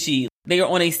 YSL, Gucci. They are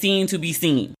on a scene to be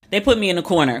seen. They put me in the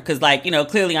corner because like, you know,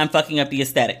 clearly I'm fucking up the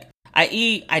aesthetic. I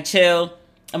eat, I chill,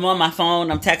 I'm on my phone,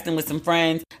 I'm texting with some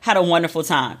friends, had a wonderful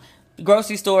time. The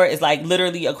grocery store is like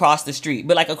literally across the street,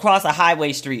 but like across a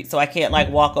highway street, so I can't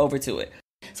like walk over to it.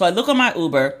 So I look on my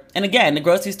Uber, and again, the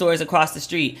grocery store is across the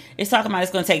street. It's talking about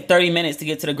it's going to take 30 minutes to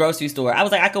get to the grocery store. I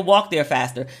was like, I could walk there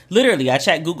faster. Literally, I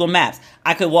checked Google Maps.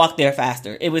 I could walk there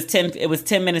faster. It was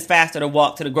 10 minutes faster to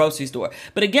walk to the grocery store.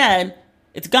 But again,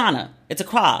 it's Ghana. It's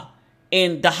Accra.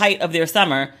 In the height of their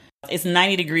summer, it's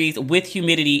 90 degrees with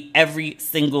humidity every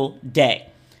single day.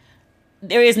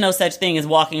 There is no such thing as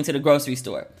walking to the grocery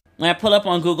store. When I pull up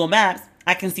on Google Maps,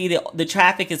 I can see that the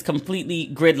traffic is completely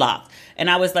gridlocked. And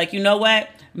I was like, you know what?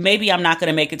 Maybe I'm not going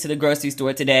to make it to the grocery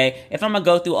store today. If I'm going to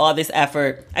go through all this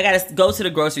effort, I got to go to the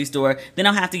grocery store. Then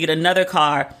I'll have to get another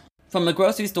car from the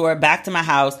grocery store back to my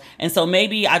house. And so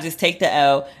maybe I'll just take the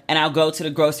L and I'll go to the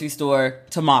grocery store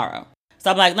tomorrow. So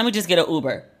I'm like, let me just get an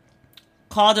Uber.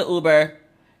 Called the Uber.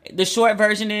 The short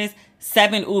version is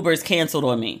 7 Ubers canceled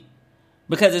on me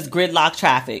because it's gridlock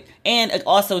traffic. And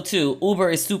also, too,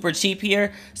 Uber is super cheap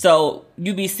here. So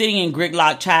you be sitting in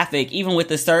gridlock traffic, even with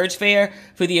the surge fare,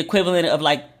 for the equivalent of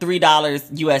like $3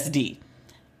 USD.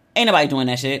 Ain't nobody doing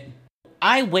that shit.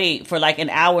 I wait for like an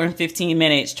hour and 15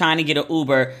 minutes trying to get an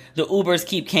Uber. The Ubers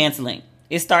keep canceling.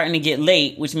 It's starting to get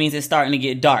late, which means it's starting to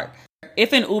get dark.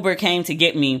 If an Uber came to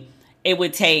get me, it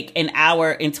would take an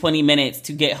hour and 20 minutes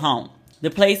to get home. The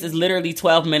place is literally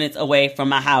 12 minutes away from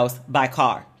my house by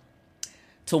car.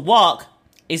 To walk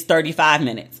is 35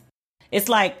 minutes. It's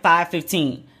like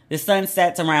 5:15. The sun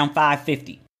sets around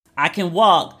 5:50. I can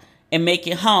walk and make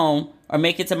it home or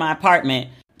make it to my apartment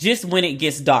just when it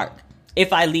gets dark,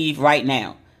 if I leave right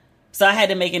now. So I had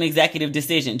to make an executive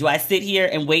decision. Do I sit here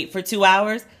and wait for 2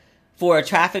 hours for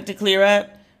traffic to clear up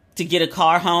to get a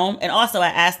car home? And also I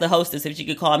asked the hostess if she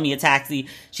could call me a taxi.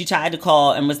 She tried to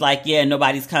call and was like, yeah,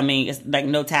 nobody's coming. It's like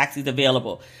no taxis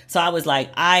available. So I was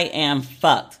like, I am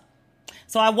fucked.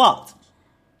 So I walked.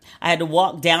 I had to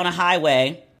walk down a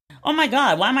highway. Oh my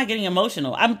God, why am I getting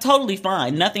emotional? I'm totally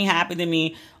fine. Nothing happened to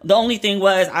me. The only thing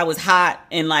was I was hot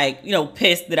and like, you know,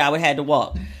 pissed that I would have to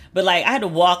walk. But like I had to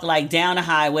walk like down a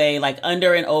highway, like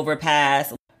under an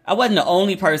overpass. I wasn't the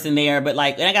only person there, but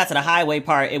like when I got to the highway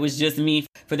part, it was just me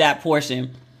for that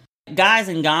portion. Guys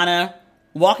in Ghana,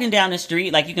 walking down the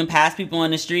street, like you can pass people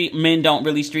on the street, men don't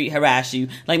really street harass you.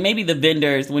 Like maybe the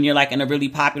vendors when you're like in a really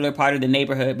popular part of the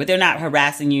neighborhood, but they're not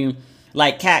harassing you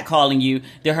like catcalling you.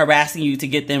 They're harassing you to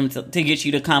get them to get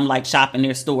you to come like shop in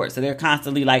their stores. So they're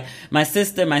constantly like, my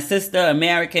sister,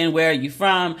 American, where are you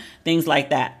from? Things like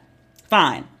that.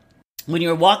 Fine. When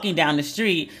you're walking down the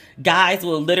street, guys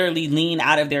will literally lean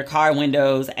out of their car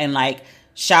windows and like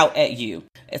shout at you.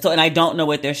 And I don't know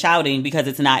what they're shouting because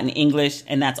it's not in English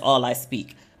and that's all I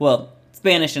speak. Well,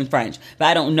 Spanish and French, but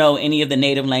I don't know any of the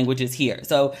native languages here.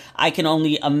 So I can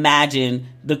only imagine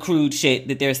the crude shit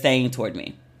that they're saying toward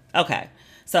me. Okay.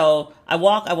 So I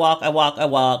walk. And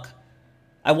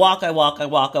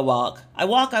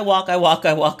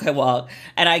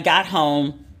I got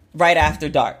home right after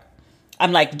dark.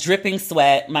 I'm like dripping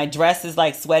sweat. My dress is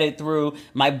like sweated through.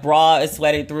 My bra is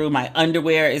sweated through. My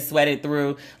underwear is sweated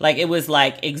through. Like it was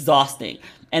like exhausting.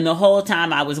 And the whole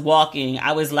time I was walking,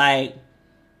 I was like,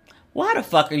 why the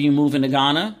fuck are you moving to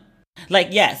Ghana? Like,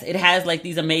 yes, it has like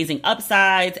these amazing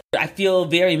upsides. I feel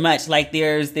very much like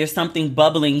there's something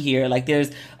bubbling here. Like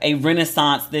there's a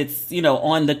renaissance that's, you know,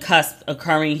 on the cusp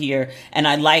occurring here. And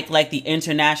I like the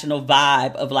international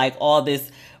vibe of like all this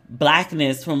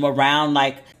blackness from around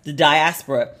like the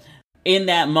diaspora. In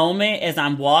that moment, as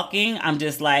I'm walking, I'm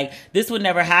just like, this would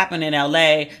never happen in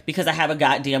LA because I have a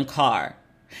goddamn car.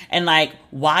 And like,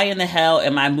 why in the hell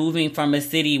am I moving from a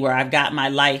city where I've got my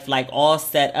life like all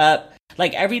set up?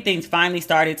 Like everything's finally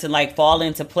started to like fall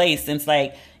into place since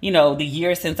like, you know, the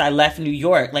year since I left New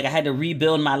York. Like I had to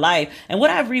rebuild my life. And what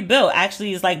I've rebuilt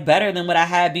actually is like better than what I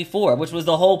had before, which was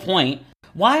the whole point.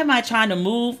 Why am I trying to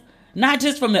move not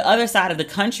just from the other side of the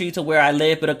country to where I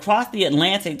live, but across the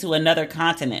Atlantic to another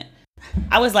continent?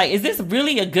 I was like, is this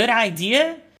really a good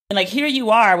idea? And like, here you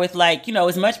are with like, you know,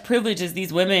 as much privilege as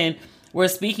these women were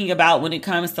speaking about when it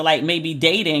comes to like maybe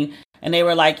dating. And they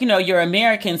were like, you know, you're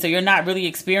American, so you're not really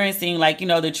experiencing like, you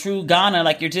know, the true Ghana,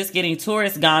 like you're just getting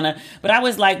tourist Ghana. But I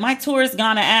was like, my tourist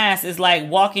Ghana ass is like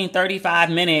walking 35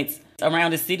 minutes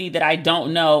around a city that I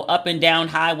don't know, up and down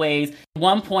highways. At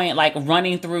one point, like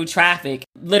running through traffic,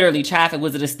 literally traffic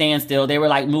was at a standstill. They were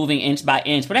like moving inch by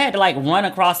inch, but I had to like run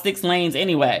across 6 lanes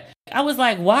anyway. I was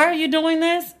like, why are you doing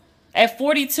this? At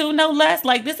 42, no less?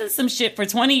 Like this is some shit for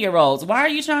 20-year-olds. Why are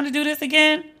you trying to do this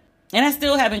again? And I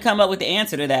still haven't come up with the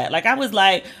answer to that. Like, I was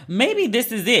like, maybe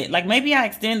this is it. Like, maybe I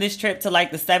extend this trip to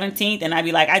like the 17th and I'd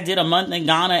be like, I did a month in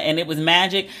Ghana and it was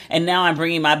magic. And now I'm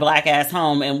bringing my black ass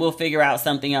home and we'll figure out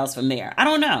something else from there. I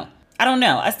don't know.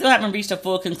 I still haven't reached a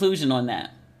full conclusion on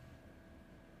that.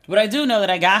 But I do know that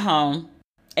I got home,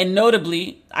 and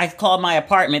notably, I called my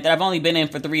apartment that I've only been in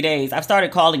for 3 days. I've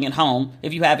started calling it home,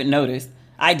 if you haven't noticed.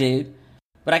 I did.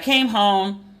 But I came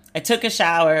home, I took a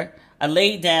shower, I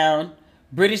laid down.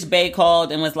 British Bay called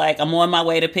and was like, I'm on my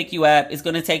way to pick you up. It's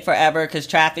going to take forever because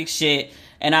traffic shit.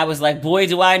 And I was like, boy,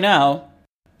 do I know.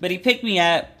 But he picked me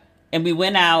up and we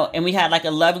went out and we had like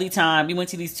a lovely time. We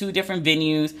went to these 2 different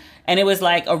venues and it was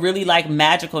like a really like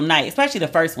magical night, especially the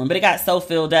first one. But it got so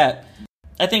filled up.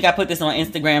 I think I put this on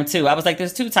Instagram too. I was like,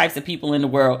 there's 2 types of people in the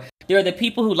world. There are the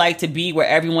people who like to be where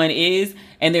everyone is,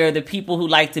 and there are the people who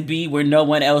like to be where no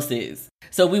one else is.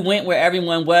 So we went where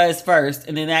everyone was first,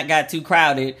 and then that got too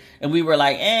crowded, and we were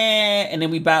like, and then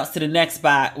we bounced to the next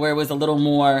spot where it was a little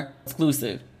more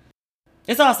exclusive.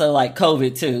 It's also like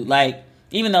COVID too. Like,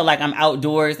 even though like I'm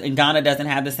outdoors and Ghana doesn't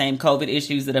have the same COVID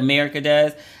issues that America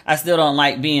does, I still don't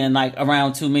like being like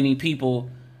around too many people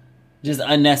just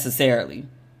unnecessarily.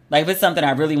 Like if it's something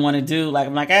I really want to do, like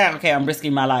I'm like, okay, I'm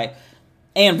risking my life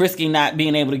and risking not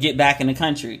being able to get back in the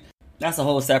country. That's a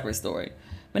whole separate story.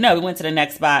 But no, we went to the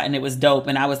next spot and it was dope.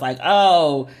 And I was like,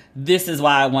 oh, this is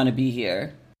why I want to be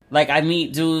here. Like I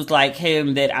meet dudes like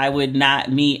him that I would not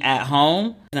meet at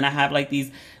home. And I have like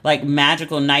these like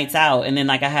magical nights out. And then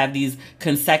like I have these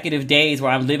consecutive days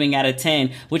where I'm living at a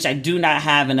 10, which I do not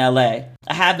have in LA.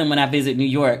 I have them when I visit New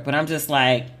York, but I'm just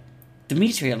like,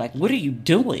 Demetria, like, what are you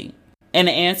doing? And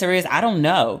the answer is, I don't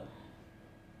know.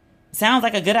 Sounds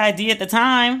like a good idea at the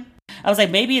time. I was like,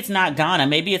 maybe it's not Ghana.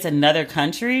 Maybe it's another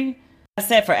country. I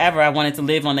said forever I wanted to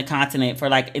live on the continent for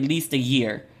like at least a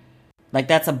year. Like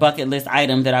that's a bucket list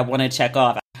item that I want to check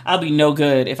off. I'll be no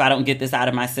good if I don't get this out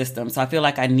of my system. So I feel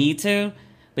like I need to.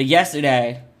 But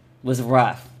yesterday was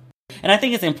rough. And I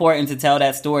think it's important to tell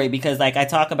that story because like I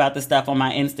talk about this stuff on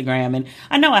my Instagram. And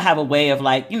I know I have a way of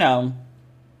like, you know,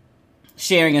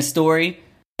 sharing a story.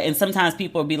 And sometimes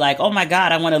people will be like, oh my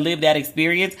God, I want to live that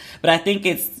experience. But I think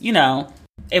it's, you know,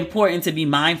 important to be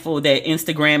mindful that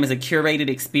Instagram is a curated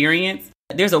experience.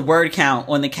 There's a word count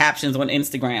on the captions on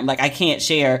Instagram. Like I can't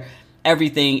share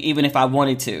everything even if I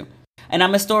wanted to. And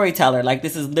I'm a storyteller. Like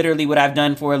this is literally what I've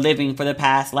done for a living for the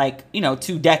past like, you know,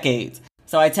 2 decades.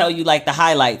 So I tell you like the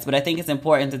highlights, but I think it's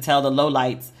important to tell the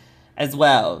lowlights as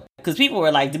well. Because people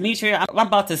were like, Demetria, I'm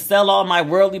about to sell all my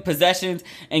worldly possessions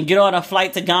and get on a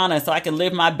flight to Ghana so I can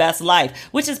live my best life,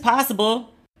 which is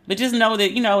possible. But just know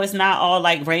that, you know, it's not all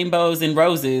like rainbows and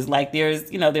roses. Like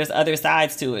there's, you know, there's other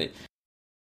sides to it.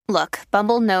 Look,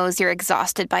 Bumble knows you're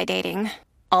exhausted by dating.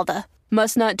 All the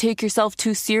must not take yourself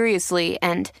too seriously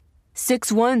and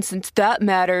 6'1" since that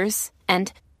matters.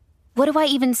 And what do I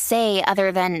even say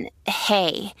other than,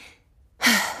 hey?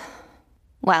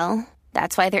 Well,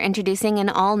 that's why they're introducing an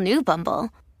all-new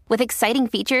Bumble with exciting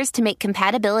features to make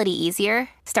compatibility easier,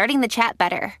 starting the chat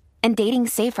better, and dating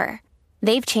safer.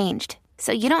 They've changed,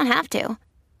 so you don't have to.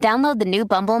 Download the new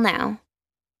Bumble now.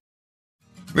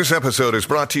 This episode is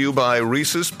brought to you by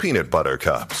Reese's Peanut Butter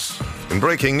Cups. In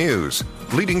breaking news,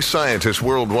 leading scientists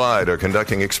worldwide are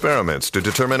conducting experiments to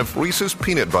determine if Reese's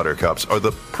Peanut Butter Cups are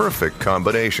the perfect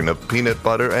combination of peanut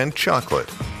butter and chocolate.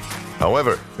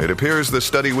 However, it appears the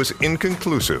study was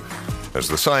inconclusive, as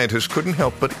the scientists couldn't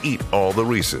help but eat all the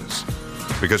Reese's.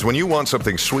 Because when you want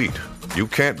something sweet, you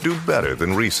can't do better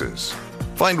than Reese's.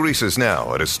 Find Reese's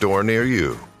now at a store near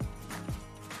you.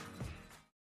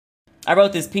 I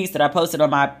wrote this piece that I posted on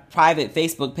my private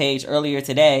Facebook page earlier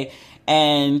today,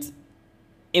 and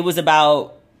it was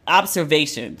about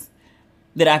observations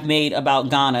that I've made about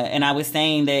Ghana. And I was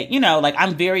saying that, like,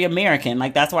 I'm very American.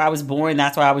 Like, that's where I was born.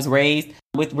 That's where I was raised,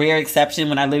 with rare exception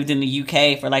when I lived in the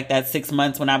UK for like that 6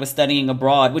 months when I was studying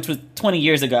abroad, which was 20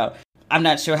 years ago. I'm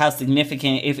not sure how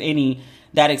significant, if any,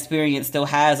 that experience still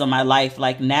has on my life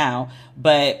like now.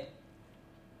 But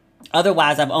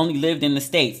otherwise, I've only lived in the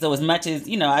States. So as much as,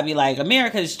 I'd be like,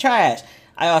 America is trash,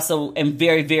 I also am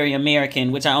very, very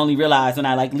American, which I only realize when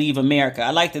I leave America.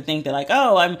 I like to think that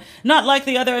oh, I'm not like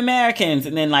the other Americans.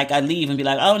 And then I leave and be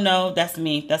like, oh no, that's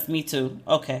me. That's me too.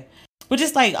 Okay. But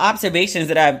just observations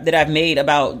that I've made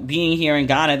about being here in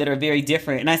Ghana that are very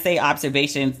different. And I say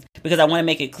observations because I want to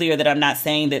make it clear that I'm not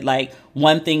saying that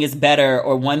one thing is better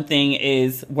or one thing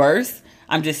is worse.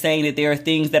 I'm just saying that there are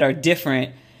things that are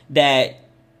different that,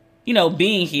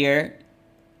 being here,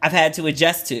 I've had to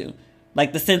adjust to,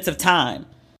 like the sense of time.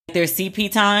 There's CP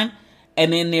time,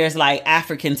 and then there's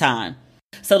African time.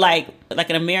 So like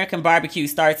an American barbecue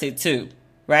starts at 2,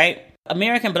 right?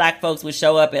 American black folks would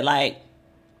show up at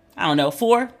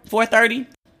 4:30.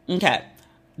 Okay.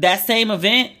 That same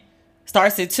event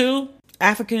starts at 2.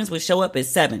 Africans would show up at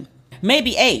 7,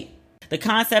 maybe 8. The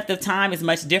concept of time is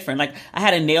much different. I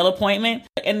had a nail appointment,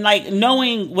 and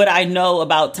knowing what I know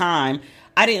about time,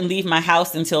 I didn't leave my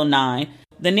house until 9.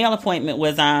 The nail appointment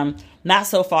was not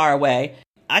so far away.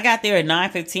 I got there at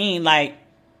 9:15.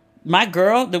 My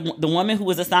girl, the woman who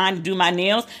was assigned to do my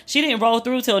nails, she didn't roll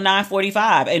through till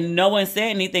 9:45, and no one said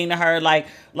anything to her.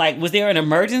 Was there an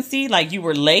emergency? You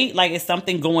were late? Is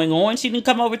something going on? She didn't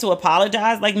come over to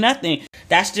apologize. Nothing.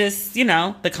 That's just,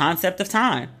 the concept of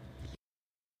time.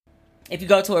 If you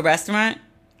go to a restaurant,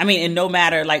 and no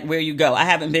matter where you go, I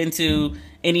haven't been to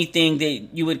anything that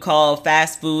you would call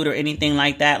fast food or anything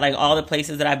like that. All the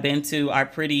places that I've been to are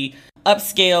pretty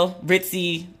upscale,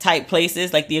 ritzy type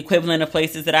places, the equivalent of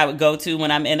places that I would go to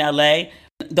when I'm in LA.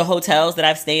 The hotels that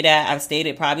I've stayed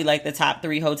at probably the top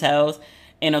 3 hotels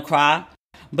in Accra.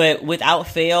 But without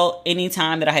fail,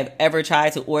 anytime that I have ever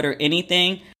tried to order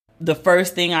anything, the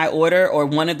first thing I order, or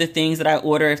one of the things that I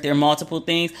order, if there are multiple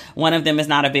things, one of them is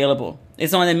not available.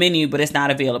 It's on the menu, but it's not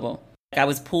available. I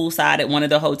was poolside at one of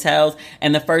the hotels,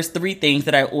 and the first 3 things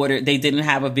that I ordered, they didn't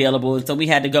have available. And so we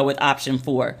had to go with option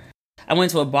 4. I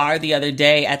went to a bar the other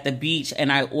day at the beach,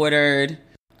 and I wanted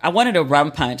a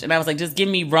rum punch. And I was like, just give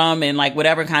me rum and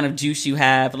whatever kind of juice you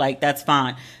have. That's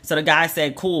fine. So the guy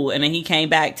said, cool. And then he came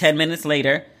back 10 minutes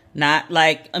later, not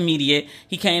immediate.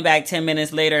 He came back 10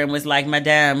 minutes later and was like,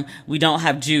 Madame, we don't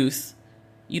have juice.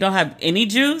 You don't have any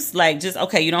juice?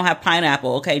 Okay, you don't have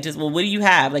pineapple. Okay, what do you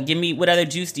have? Give me, what other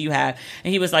juice do you have?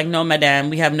 And he was like, no, Madame,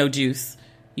 we have no juice.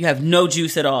 You have no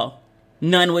juice at all.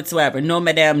 None whatsoever. No,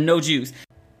 Madame, no juice.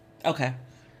 Okay.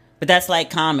 But that's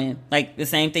common. The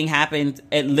same thing happens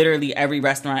at literally every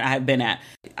restaurant I have been at.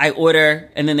 I order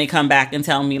and then they come back and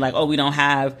tell me oh, we don't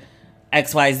have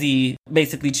XYZ.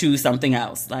 Basically choose something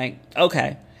else.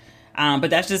 Okay. But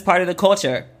that's just part of the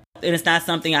culture. And it's not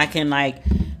something I can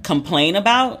complain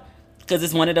about, because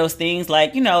it's one of those things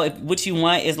if what you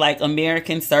want is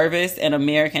American service and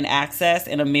American access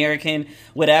and American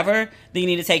whatever, then you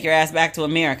need to take your ass back to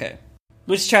America.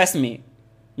 Which, trust me,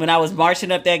 when I was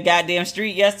marching up that goddamn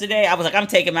street yesterday, I was like, I'm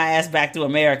taking my ass back to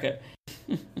America.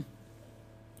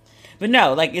 But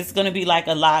no, it's going to be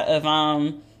a lot of,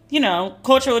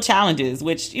 cultural challenges,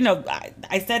 which,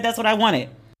 I said that's what I wanted.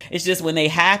 It's just when they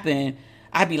happen,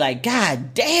 I'd be like,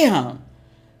 God damn.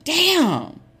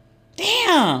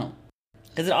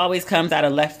 Because it always comes out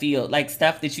of left field,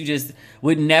 stuff that you just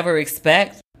would never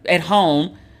expect at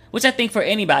home, which I think for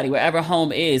anybody, wherever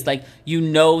home is,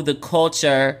 the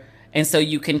culture. And so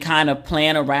you can kind of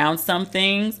plan around some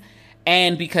things.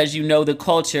 And because the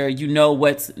culture,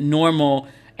 what's normal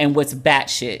and what's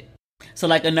batshit. So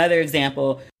another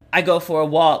example, I go for a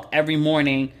walk every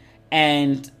morning,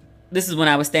 and this is when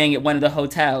I was staying at one of the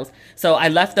hotels. So I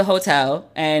left the hotel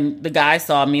and the guy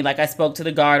saw me. I spoke to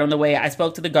the guard on the way. I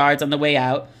spoke to the guards on the way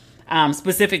out,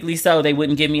 specifically so they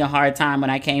wouldn't give me a hard time when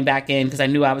I came back in, because I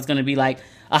knew I was going to be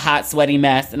a hot, sweaty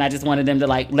mess, and I just wanted them to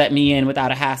like let me in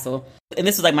without a hassle. And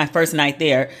this was like my first night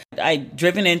there. I'd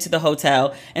driven into the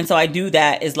hotel, and so I do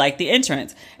that as like the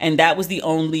entrance. And that was the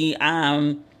only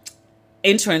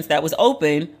entrance that was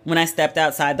open when I stepped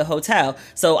outside the hotel.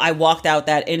 So I walked out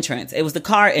that entrance. It was the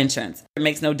car entrance. It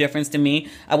makes no difference to me.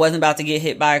 I wasn't about to get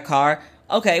hit by a car.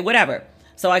 Okay, whatever.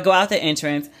 So I go out the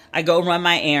entrance. I go run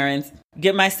my errands,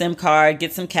 get my SIM card,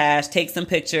 get some cash, take some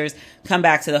pictures, come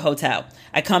back to the hotel.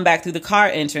 I come back through the car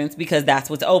entrance because that's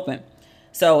what's open.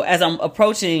 So as I'm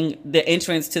approaching the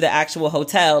entrance to the actual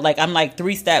hotel, like I'm like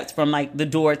 3 steps from like the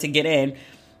door to get in,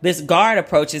 this guard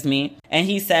approaches me and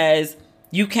he says,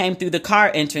 "You came through the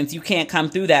car entrance. You can't come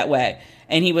through that way."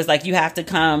 And he was like, "You have to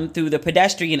come through the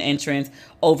pedestrian entrance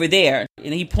over there."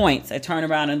 And he points. I turn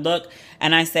around and look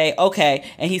and I say, "Okay."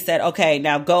 And he said, "Okay,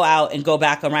 now go out and go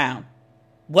back around."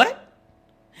 What?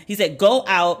 He said, "Go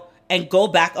out and go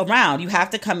back around. You have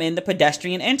to come in the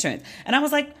pedestrian entrance." And I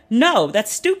was like, no,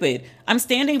 that's stupid. I'm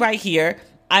standing right here.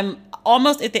 I'm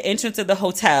almost at the entrance of the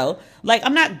hotel. Like,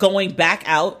 I'm not going back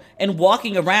out and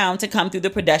walking around to come through the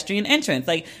pedestrian entrance.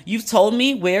 Like, you've told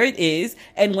me where it is.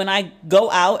 And when I go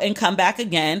out and come back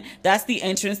again, that's the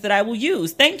entrance that I will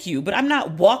use. Thank you. But I'm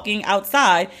not walking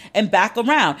outside and back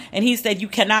around. And he said, "You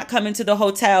cannot come into the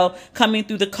hotel coming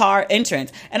through the car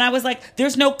entrance." And I was like,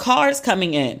 there's no cars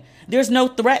coming in. There's no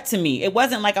threat to me. It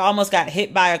wasn't like I almost got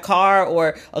hit by a car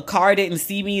or a car didn't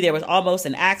see me. There was almost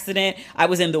an accident. I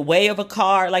was in the way of a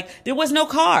car. Like, there was no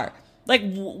car. Like,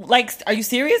 are you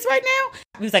serious right now?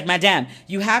 He was like, "Madam,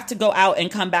 you have to go out and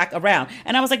come back around."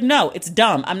 And I was like, no, it's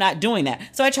dumb. I'm not doing that.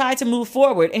 So I tried to move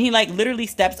forward and he like literally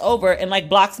steps over and like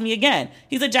blocks me again.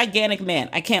 He's a gigantic man.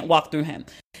 I can't walk through him.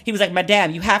 He was like,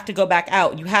 "Madam, you have to go back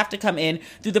out. You have to come in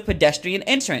through the pedestrian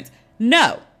entrance."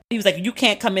 No. He was like, "You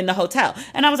can't come in the hotel."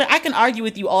 And I was like, I can argue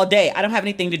with you all day. I don't have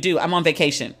anything to do. I'm on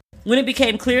vacation. When it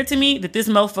became clear to me that this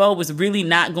mofo was really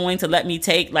not going to let me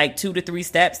take like 2 to 3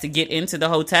 steps to get into the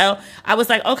hotel, I was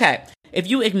like, okay, if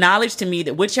you acknowledge to me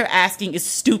that what you're asking is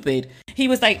stupid. He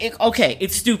was like, okay,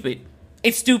 it's stupid.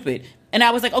 It's stupid. And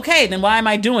I was like, okay, then why am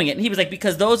I doing it? And he was like,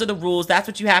 because those are the rules. That's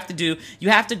what you have to do. You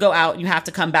have to go out and you have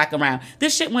to come back around.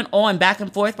 This shit went on back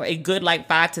and forth for a good like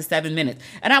 5 to 7 minutes.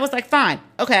 And I was like, fine,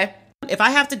 okay. If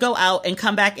I have to go out and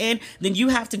come back in, then you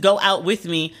have to go out with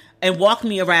me and walk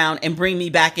me around and bring me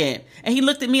back in. And he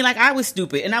looked at me like I was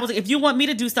stupid. And I was like, if you want me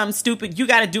to do something stupid, you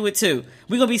got to do it too.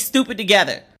 We're going to be stupid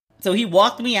together. So he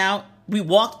walked me out. We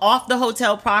walked off the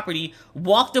hotel property,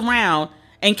 walked around,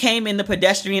 and came in the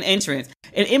pedestrian entrance.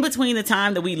 And in between the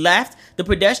time that we left, the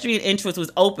pedestrian entrance was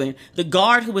open. The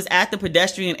guard who was at the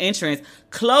pedestrian entrance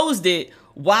closed it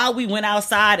while we went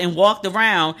outside and walked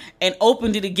around and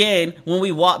opened it again when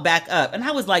we walked back up. And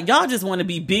I was like, y'all just want to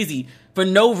be busy for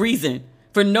no reason.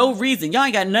 For no reason. Y'all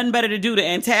ain't got nothing better to do to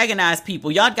antagonize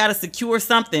people. Y'all got to secure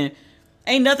something.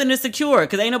 Ain't nothing to secure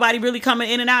because ain't nobody really coming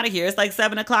in and out of here. It's like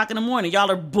 7 o'clock in the morning. Y'all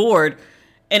are bored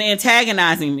and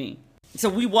antagonizing me. So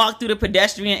we walked through the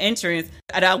pedestrian entrance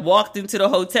and I walked into the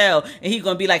hotel and he's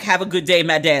going to be like, "Have a good day,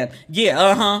 madam."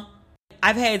 Yeah,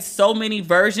 I've had so many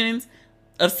versions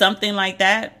of something like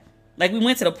that. Like, we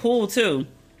went to the pool too,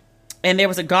 and there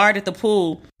was a guard at the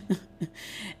pool,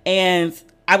 and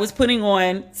I was putting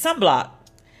on sunblock,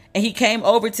 and he came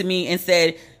over to me and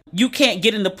said, "You can't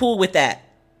get in the pool with that."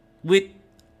 With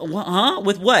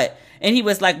what? And he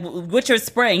was like, "What's your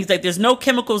spraying?" He's like, "There's no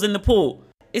chemicals in the pool.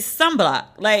 It's sunblock."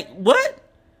 Like, what?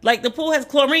 Like, the pool has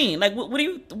chlorine. Like, what?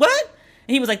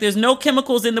 And he was like, "There's no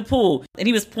chemicals in the pool." And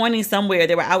he was pointing somewhere.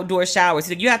 There were outdoor showers.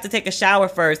 He's like, "You have to take a shower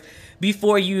first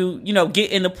before you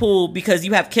get in the pool because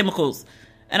you have chemicals."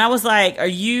 And I was like, are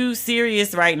you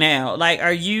serious right now? Like,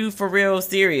 are you for real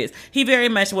serious? He very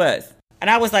much was. And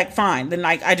I was like, fine. Then,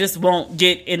 like, I just won't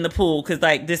get in the pool because,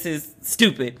 like, this is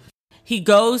stupid. He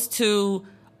goes to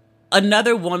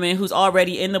another woman who's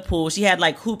already in the pool. She had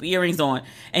like hoop earrings on,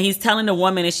 and he's telling the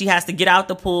woman that she has to get out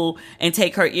the pool and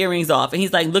take her earrings off. And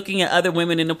he's like looking at other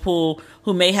women in the pool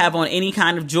who may have on any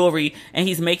kind of jewelry, and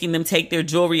he's making them take their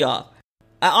jewelry off.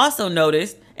 I also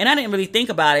noticed, and I didn't really think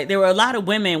about it, there were a lot of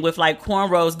women with like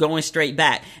cornrows going straight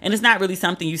back. And it's not really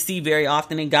something you see very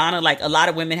often in Ghana. Like, a lot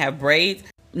of women have braids,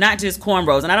 not just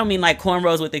cornrows. And I don't mean like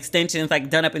cornrows with extensions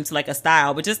like done up into like a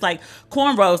style, but just like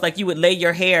cornrows like you would lay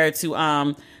your hair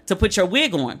to put your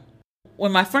wig on.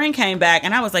 When my friend came back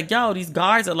and I was like, yo, these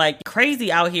guards are like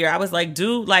crazy out here. I was like,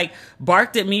 dude like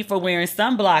barked at me for wearing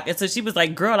sunblock. And so she was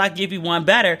like, girl, I'll give you one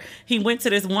better. He went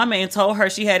to this woman and told her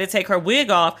she had to take her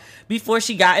wig off before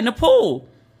she got in the pool.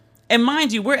 And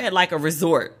mind you, we're at like a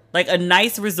resort. Like a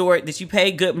nice resort that you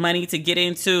pay good money to get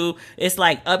into. It's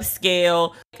like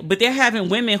upscale. But they're having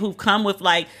women who've come with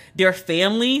like their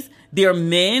families, their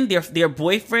men, their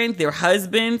boyfriends, their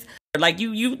husbands. Like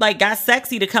you like got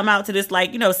sexy to come out to this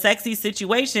like, sexy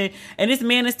situation. And this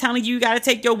man is telling you got to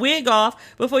take your wig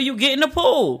off before you get in the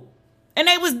pool. And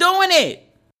they was doing it.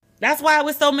 That's why it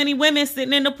was so many women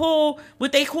sitting in the pool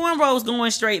with their cornrows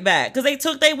going straight back. Because they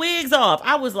took their wigs off.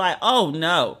 I was like, oh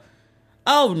no.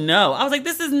 Oh no. I was like,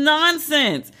 this is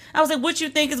nonsense. I was like, what you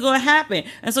think is going to happen?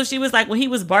 And so she was like, when he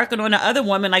was barking on the other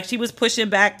woman, like she was pushing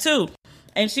back too.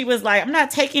 And she was like, I'm not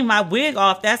taking my wig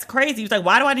off. That's crazy. He was like,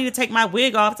 why do I need to take my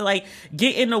wig off to like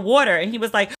get in the water? And he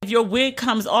was like, if your wig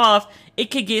comes off,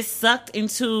 it could get sucked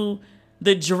into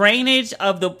the drainage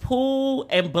of the pool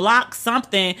and block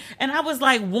something. And I was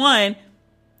like, one,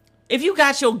 if you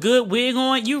got your good wig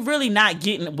on, you really not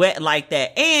getting wet like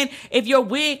that. And if your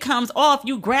wig comes off,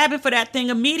 you grabbing for that thing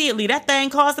immediately. That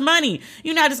thing costs money.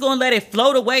 You're not just going to let it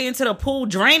float away into the pool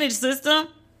drainage system.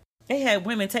 They had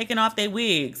women taking off their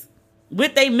wigs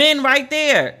with they men right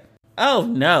there. Oh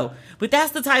no. But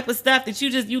that's the type of stuff that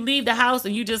you leave the house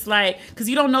and you just like, because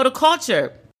you don't know the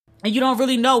culture. And you don't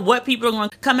really know what people are going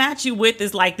to come at you with.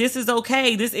 Is like, this is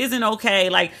okay. This isn't okay.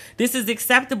 Like, this is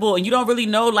acceptable. And you don't really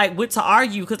know, like, what to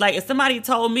argue. Because, like, if somebody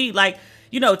told me, like,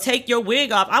 take your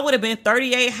wig off, I would have been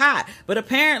 38 hot. But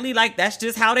apparently, like, that's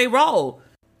just how they roll.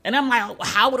 And I'm like,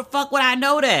 how the fuck would I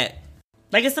know that?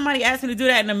 Like, if somebody asked me to do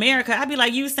that in America, I'd be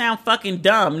like, you sound fucking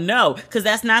dumb. No, because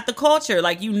that's not the culture.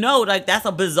 Like, like, that's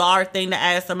a bizarre thing to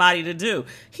ask somebody to do.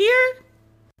 Here,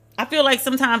 I feel like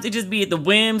sometimes it just be at the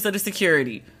whims of the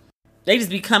security. They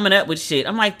just be coming up with shit.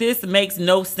 I'm like, this makes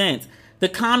no sense. The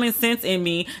common sense in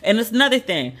me, and it's another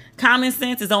thing. Common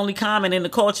sense is only common in the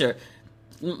culture.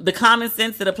 The common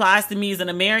sense that applies to me as an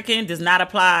American does not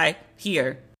apply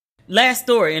here. Last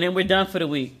story, and then we're done for the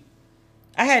week.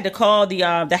 I had to call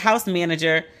the house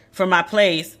manager for my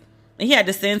place, and he had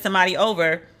to send somebody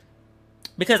over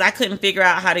because I couldn't figure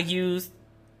out how to use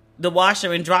the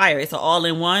washer and dryer. It's an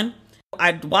all-in-one.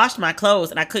 I washed my clothes,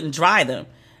 and I couldn't dry them.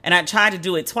 And I tried to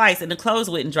do it twice and the clothes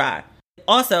wouldn't dry.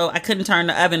 Also, I couldn't turn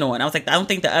the oven on. I was like, I don't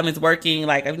think the oven's working.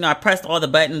 Like, I pressed all the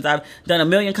buttons. I've done a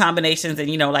million combinations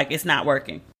and, like, it's not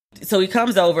working. So he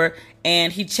comes over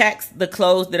and he checks the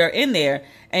clothes that are in there.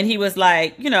 And he was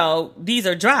like, these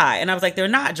are dry. And I was like, they're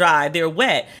not dry. They're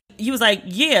wet. He was like,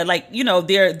 yeah, like,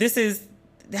 this is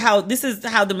how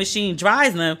the machine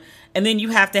dries them. And then you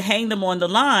have to hang them on the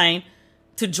line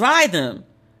to dry them.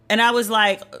 And I was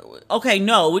like, okay,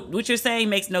 no, what you're saying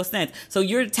makes no sense. So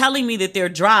you're telling me that they're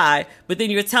dry, but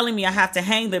then you're telling me I have to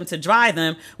hang them to dry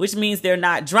them, which means they're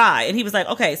not dry. And he was like,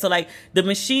 okay, so like the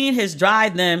machine has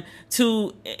dried them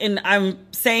to, and I'm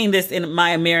saying this in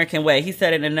my American way. He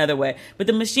said it another way, but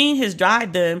the machine has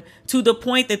dried them to the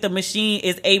point that the machine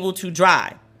is able to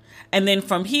dry. And then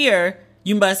from here,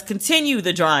 you must continue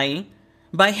the drying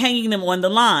by hanging them on the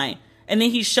line. And then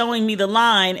he's showing me the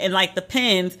line and like the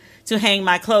pins to hang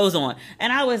my clothes on.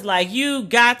 And I was like, you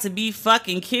got to be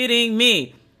fucking kidding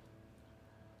me.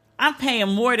 I'm paying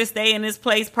more to stay in this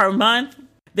place per month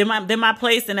than my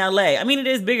place in LA. I mean, it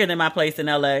is bigger than my place in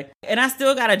LA. And I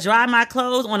still got to dry my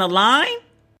clothes on a line?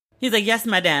 He's like, yes,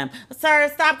 madame.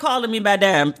 Sir, stop calling me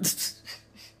madame.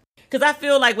 Because I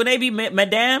feel like when they be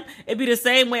madame, it'd be the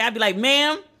same way. I'd be like,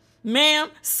 ma'am,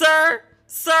 sir,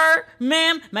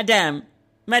 ma'am, madame.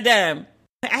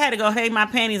 I had to go hang my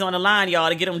panties on the line, y'all,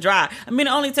 to get them dry. I mean, it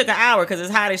only took an hour because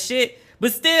it's hot as shit,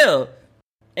 but still.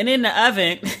 And in the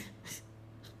oven,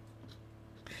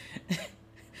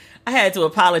 I had to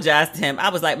apologize to him. I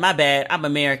was like, my bad, I'm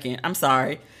American. I'm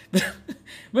sorry.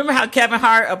 Remember how Kevin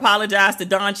Hart apologized to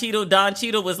Don Cheadle? Don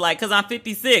Cheadle was like, because I'm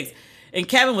 56. And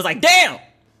Kevin was like, damn.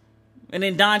 And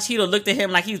then Don Cheadle looked at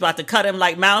him like he was about to cut him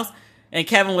like mouse. And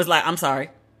Kevin was like, I'm sorry.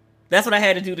 That's what I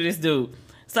had to do to this dude.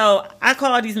 So I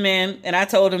called these men and I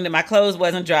told them that my clothes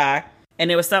wasn't dry and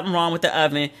there was something wrong with the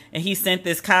oven. And he sent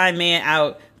this kind man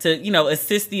out to,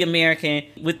 assist the American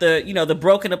with the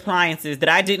broken appliances that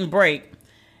I didn't break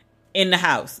in the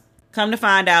house. Come to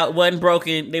find out, it wasn't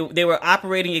broken. They were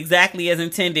operating exactly as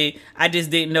intended. I just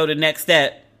didn't know the next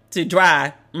step to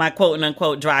dry my quote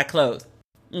unquote dry clothes.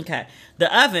 Okay.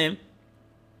 The oven,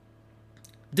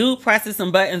 dude presses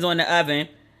some buttons on the oven.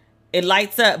 It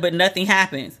lights up, but nothing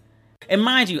happens. And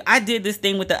mind you, I did this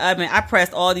thing with the oven. I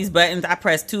pressed all these buttons. I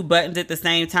pressed 2 buttons at the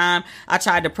same time. I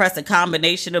tried to press a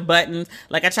combination of buttons.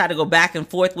 Like I tried to go back and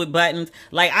forth with buttons.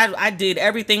 Like I did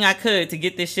everything I could to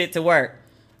get this shit to work.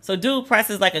 So dude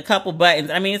presses like a couple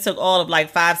buttons. I mean, it took all of like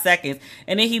 5 seconds.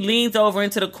 And then he leans over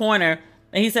into the corner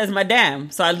and he says,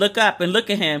 madame. So I look up and look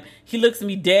at him. He looks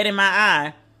me dead in my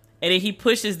eye. And then he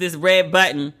pushes this red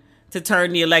button to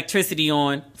turn the electricity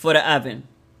on for the oven.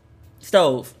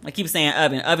 Stove. I keep saying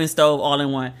oven, stove, all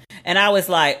in one. And I was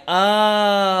like,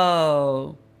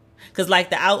 oh. Because like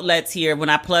the outlets here, when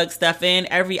I plug stuff in,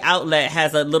 every outlet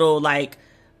has a little like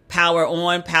power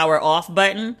on, power off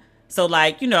button. So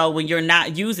like, you know, when you're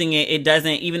not using it, it doesn't,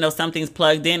 even though something's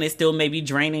plugged in, it still may be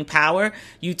draining power.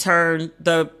 You turn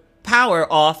the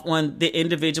power off on the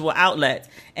individual outlets.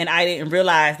 And I didn't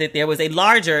realize that there was a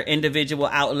larger individual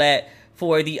outlet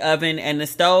for the oven and the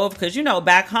stove. Because, you know,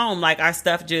 back home, like our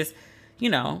stuff just, you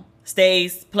know,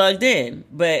 stays plugged in.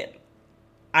 But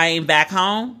I ain't back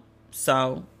home.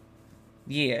 So,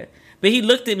 yeah. But he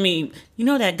looked at me. You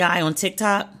know that guy on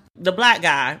TikTok? The black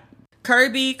guy.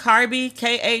 Carby, Kharby.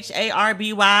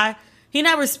 He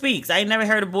never speaks. I ain't never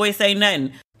heard a boy say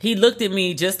nothing. He looked at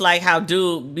me just like how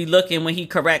dude be looking when he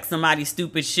corrects somebody's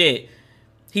stupid shit.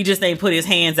 He just ain't put his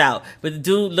hands out. But the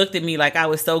dude looked at me like I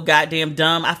was so goddamn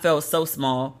dumb. I felt so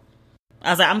small.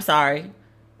 I was like, I'm sorry.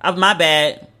 My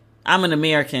bad. I'm an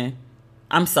American.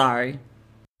 I'm sorry.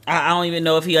 I don't even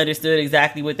know if he understood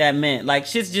exactly what that meant. Like,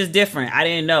 shit's just different. I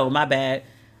didn't know. My bad.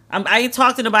 I ain't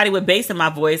talked to nobody with bass in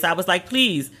my voice. I was like,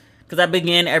 please. Because I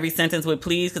begin every sentence with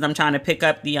please because I'm trying to pick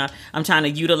up I'm trying to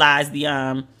utilize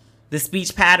the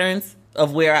speech patterns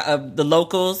of the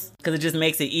locals, because it just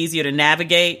makes it easier to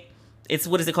navigate. It's,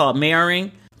 what is it called?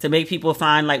 Mirroring, to make people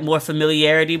find like more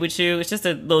familiarity with you. It's just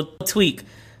a little tweak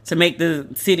to make the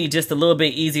city just a little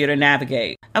bit easier to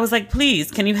navigate. I was like, please,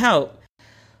 can you help?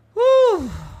 Whew.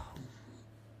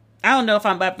 I don't know if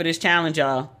I'm up for this challenge,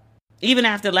 y'all. Even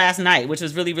after last night, which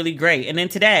was really, really great. And then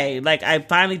today, like, I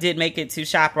finally did make it to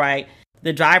ShopRite.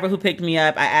 The driver who picked me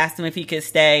up, I asked him if he could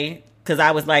stay, because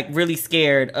I was like really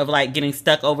scared of like getting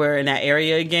stuck over in that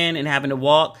area again and having to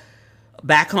walk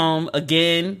back home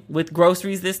again with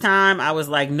groceries this time. I was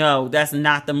like, no, that's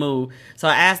not the move. So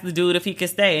I asked the dude if he could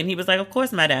stay, and he was like, of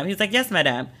course, madam. He was like, yes,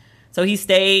 madam. So he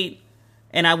stayed,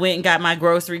 and I went and got my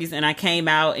groceries, and I came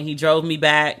out, and he drove me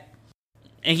back,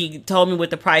 and he told me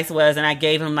what the price was, and I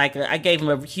gave him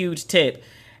a huge tip,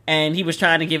 and he was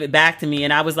trying to give it back to me,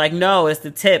 and I was like, no, it's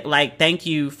the tip. Like, thank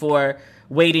you for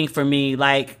waiting for me.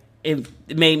 Like, it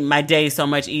made my day so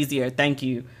much easier. Thank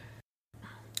you.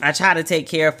 I try to take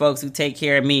care of folks who take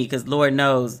care of me, because Lord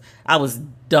knows I was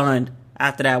done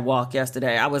after that walk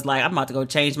yesterday. I was like, I'm about to go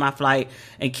change my flight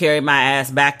and carry my ass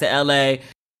back to LA. I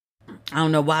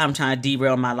don't know why I'm trying to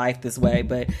derail my life this way,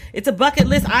 but it's a bucket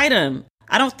list item.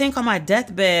 I don't think on my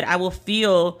deathbed I will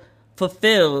feel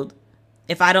fulfilled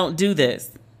if I don't do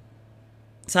this.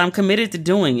 So I'm committed to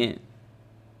doing it.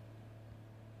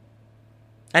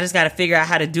 I just got to figure out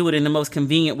how to do it in the most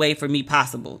convenient way for me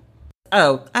possible.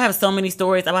 Oh, I have so many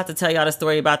stories. I'm about to tell y'all the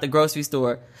story about the grocery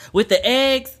store. With the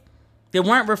eggs that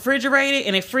weren't refrigerated,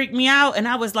 and it freaked me out. And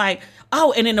I was like,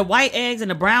 oh, and then the white eggs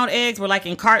and the brown eggs were like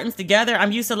in cartons together.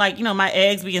 I'm used to like, you know, my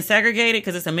eggs being segregated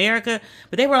because it's America.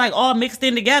 But they were like all mixed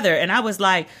in together. And I was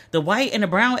like, the white and the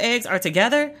brown eggs are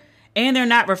together and they're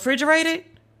not refrigerated?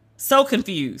 So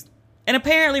confused. And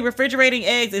apparently refrigerating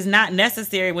eggs is not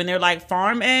necessary when they're like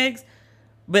farm eggs.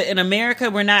 But in America,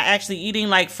 we're not actually eating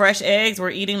like fresh eggs. We're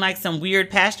eating like some weird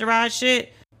pasteurized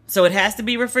shit. So it has to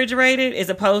be refrigerated as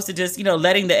opposed to just, you know,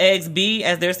 letting the eggs be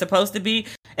as they're supposed to be.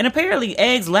 And apparently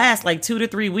eggs last like 2 to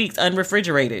 3 weeks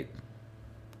unrefrigerated.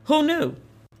 Who knew?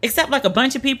 Except like a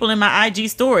bunch of people in my IG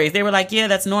stories. They were like, yeah,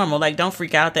 that's normal. Like, don't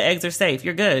freak out. The eggs are safe.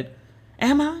 You're good.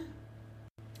 Am I?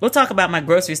 We'll talk about my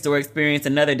grocery store experience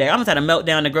another day. I almost had a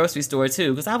meltdown in the grocery store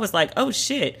too, because I was like, oh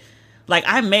shit. Like,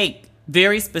 I make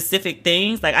very specific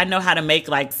things. Like, I know how to make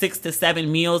like 6 to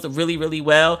 7 meals really, really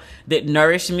well that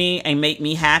nourish me and make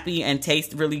me happy and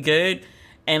taste really good.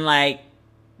 And like,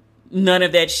 none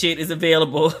of that shit is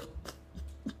available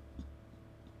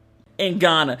in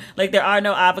Ghana. Like, there are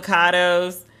no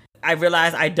avocados. I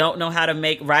realized I don't know how to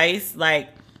make rice. Like,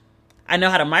 I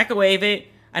know how to microwave it.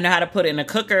 I know how to put it in a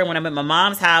cooker when I'm at my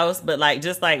mom's house. But like,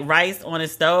 just like rice on a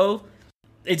stove,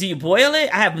 do you boil it?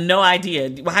 I have no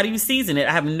idea. How do you season it?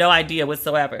 I have no idea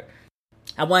whatsoever.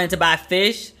 I wanted to buy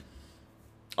fish.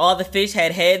 All the fish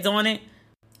had heads on it.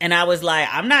 And I was like,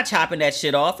 I'm not chopping that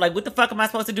shit off. Like, what the fuck am I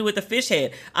supposed to do with the fish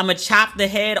head? I'm going to chop the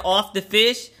head off the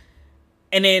fish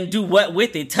and then do what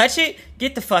with it? Touch it?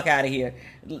 Get the fuck out of here.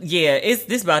 Yeah,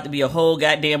 this about to be a whole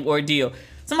goddamn ordeal.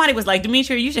 Somebody was like,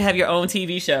 Demetria, you should have your own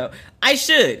TV show. I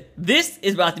should. This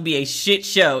is about to be a shit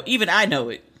show. Even I know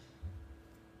it.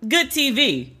 Good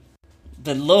TV.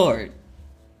 The Lord.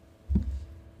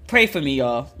 Pray for me,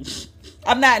 y'all.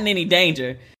 I'm not in any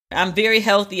danger. I'm very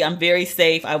healthy. I'm very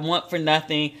safe. I want for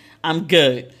nothing. I'm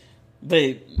good.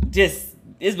 But just,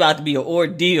 it's about to be an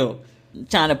ordeal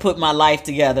trying to put my life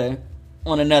together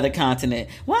on another continent.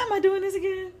 Why am I doing this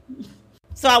again?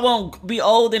 so I won't be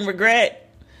old and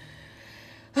regret.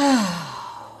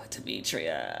 Oh,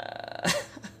 Demetria.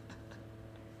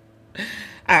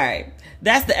 All right.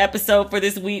 That's the episode for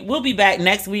this week. We'll be back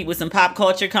next week with some pop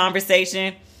culture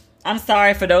conversation. I'm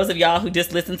sorry for those of y'all who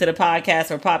just listen to the podcast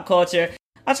for pop culture.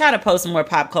 I'll try to post some more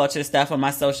pop culture stuff on my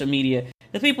social media.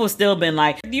 The people have still been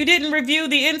like, you didn't review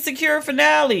the Insecure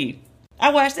finale.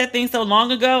 I watched that thing so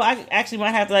long ago, I actually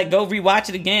might have to go rewatch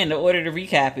it again in order to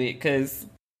recap it. Because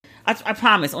I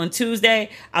promise, on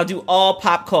Tuesday, I'll do all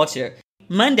pop culture.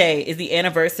 Monday is the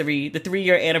anniversary, the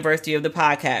 3-year anniversary of the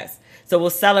podcast. So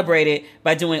we'll celebrate it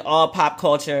by doing all pop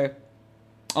culture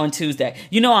on Tuesday.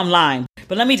 You know I'm lying,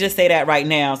 but let me just say that right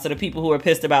now so the people who are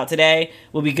pissed about today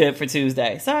will be good for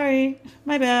Tuesday. Sorry,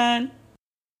 my bad.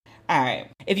 All right.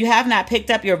 If you have not picked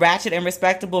up your Ratchet and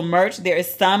Respectable merch, there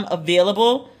is some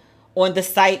available on the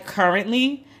site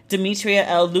currently,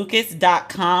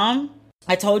 DemetriaLLucas.com.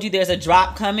 I told you there's a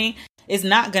drop coming. It's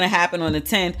not going to happen on the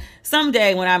 10th.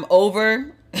 Someday when I'm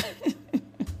over...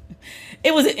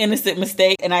 It was an innocent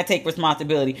mistake, and I take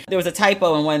responsibility. There was a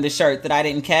typo in one of the shirts that I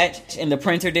didn't catch, and the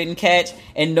printer didn't catch,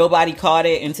 and nobody caught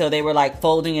it until they were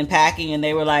folding and packing, and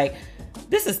they were like,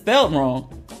 this is spelled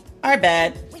wrong. Our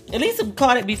bad. At least it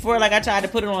caught it before I tried to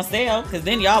put it on sale, because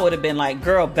then y'all would have been like,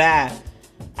 girl, bad.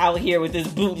 Out here with this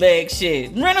bootleg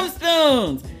shit. Rent 'em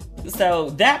spoons. So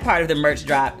that part of the merch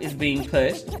drop is being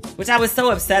pushed, which I was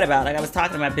so upset about. I was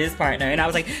talking to my biz partner and I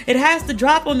was like, it has to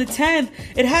drop on the 10th.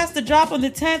 It has to drop on the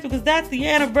 10th because that's the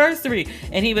anniversary.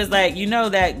 And he was like, you know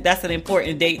that's an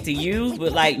important date to you,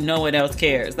 but no one else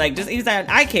cares. He's like,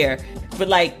 I care. But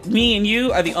me and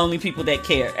you are the only people that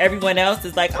care. Everyone else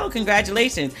is like, oh,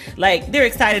 congratulations. They're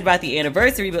excited about the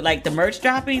anniversary, but the merch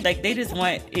dropping, they just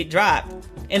want it dropped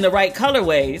in the right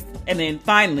colorways and then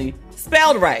finally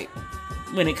spelled right.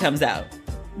 When it comes out.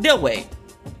 They'll wait.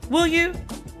 Will you?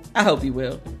 I hope you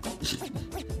will.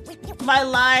 My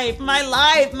life.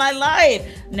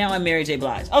 Now I'm Mary J.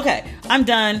 Blige. Okay, I'm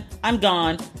done. I'm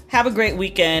gone. Have a great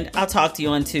weekend. I'll talk to you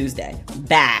on Tuesday.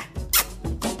 Bye.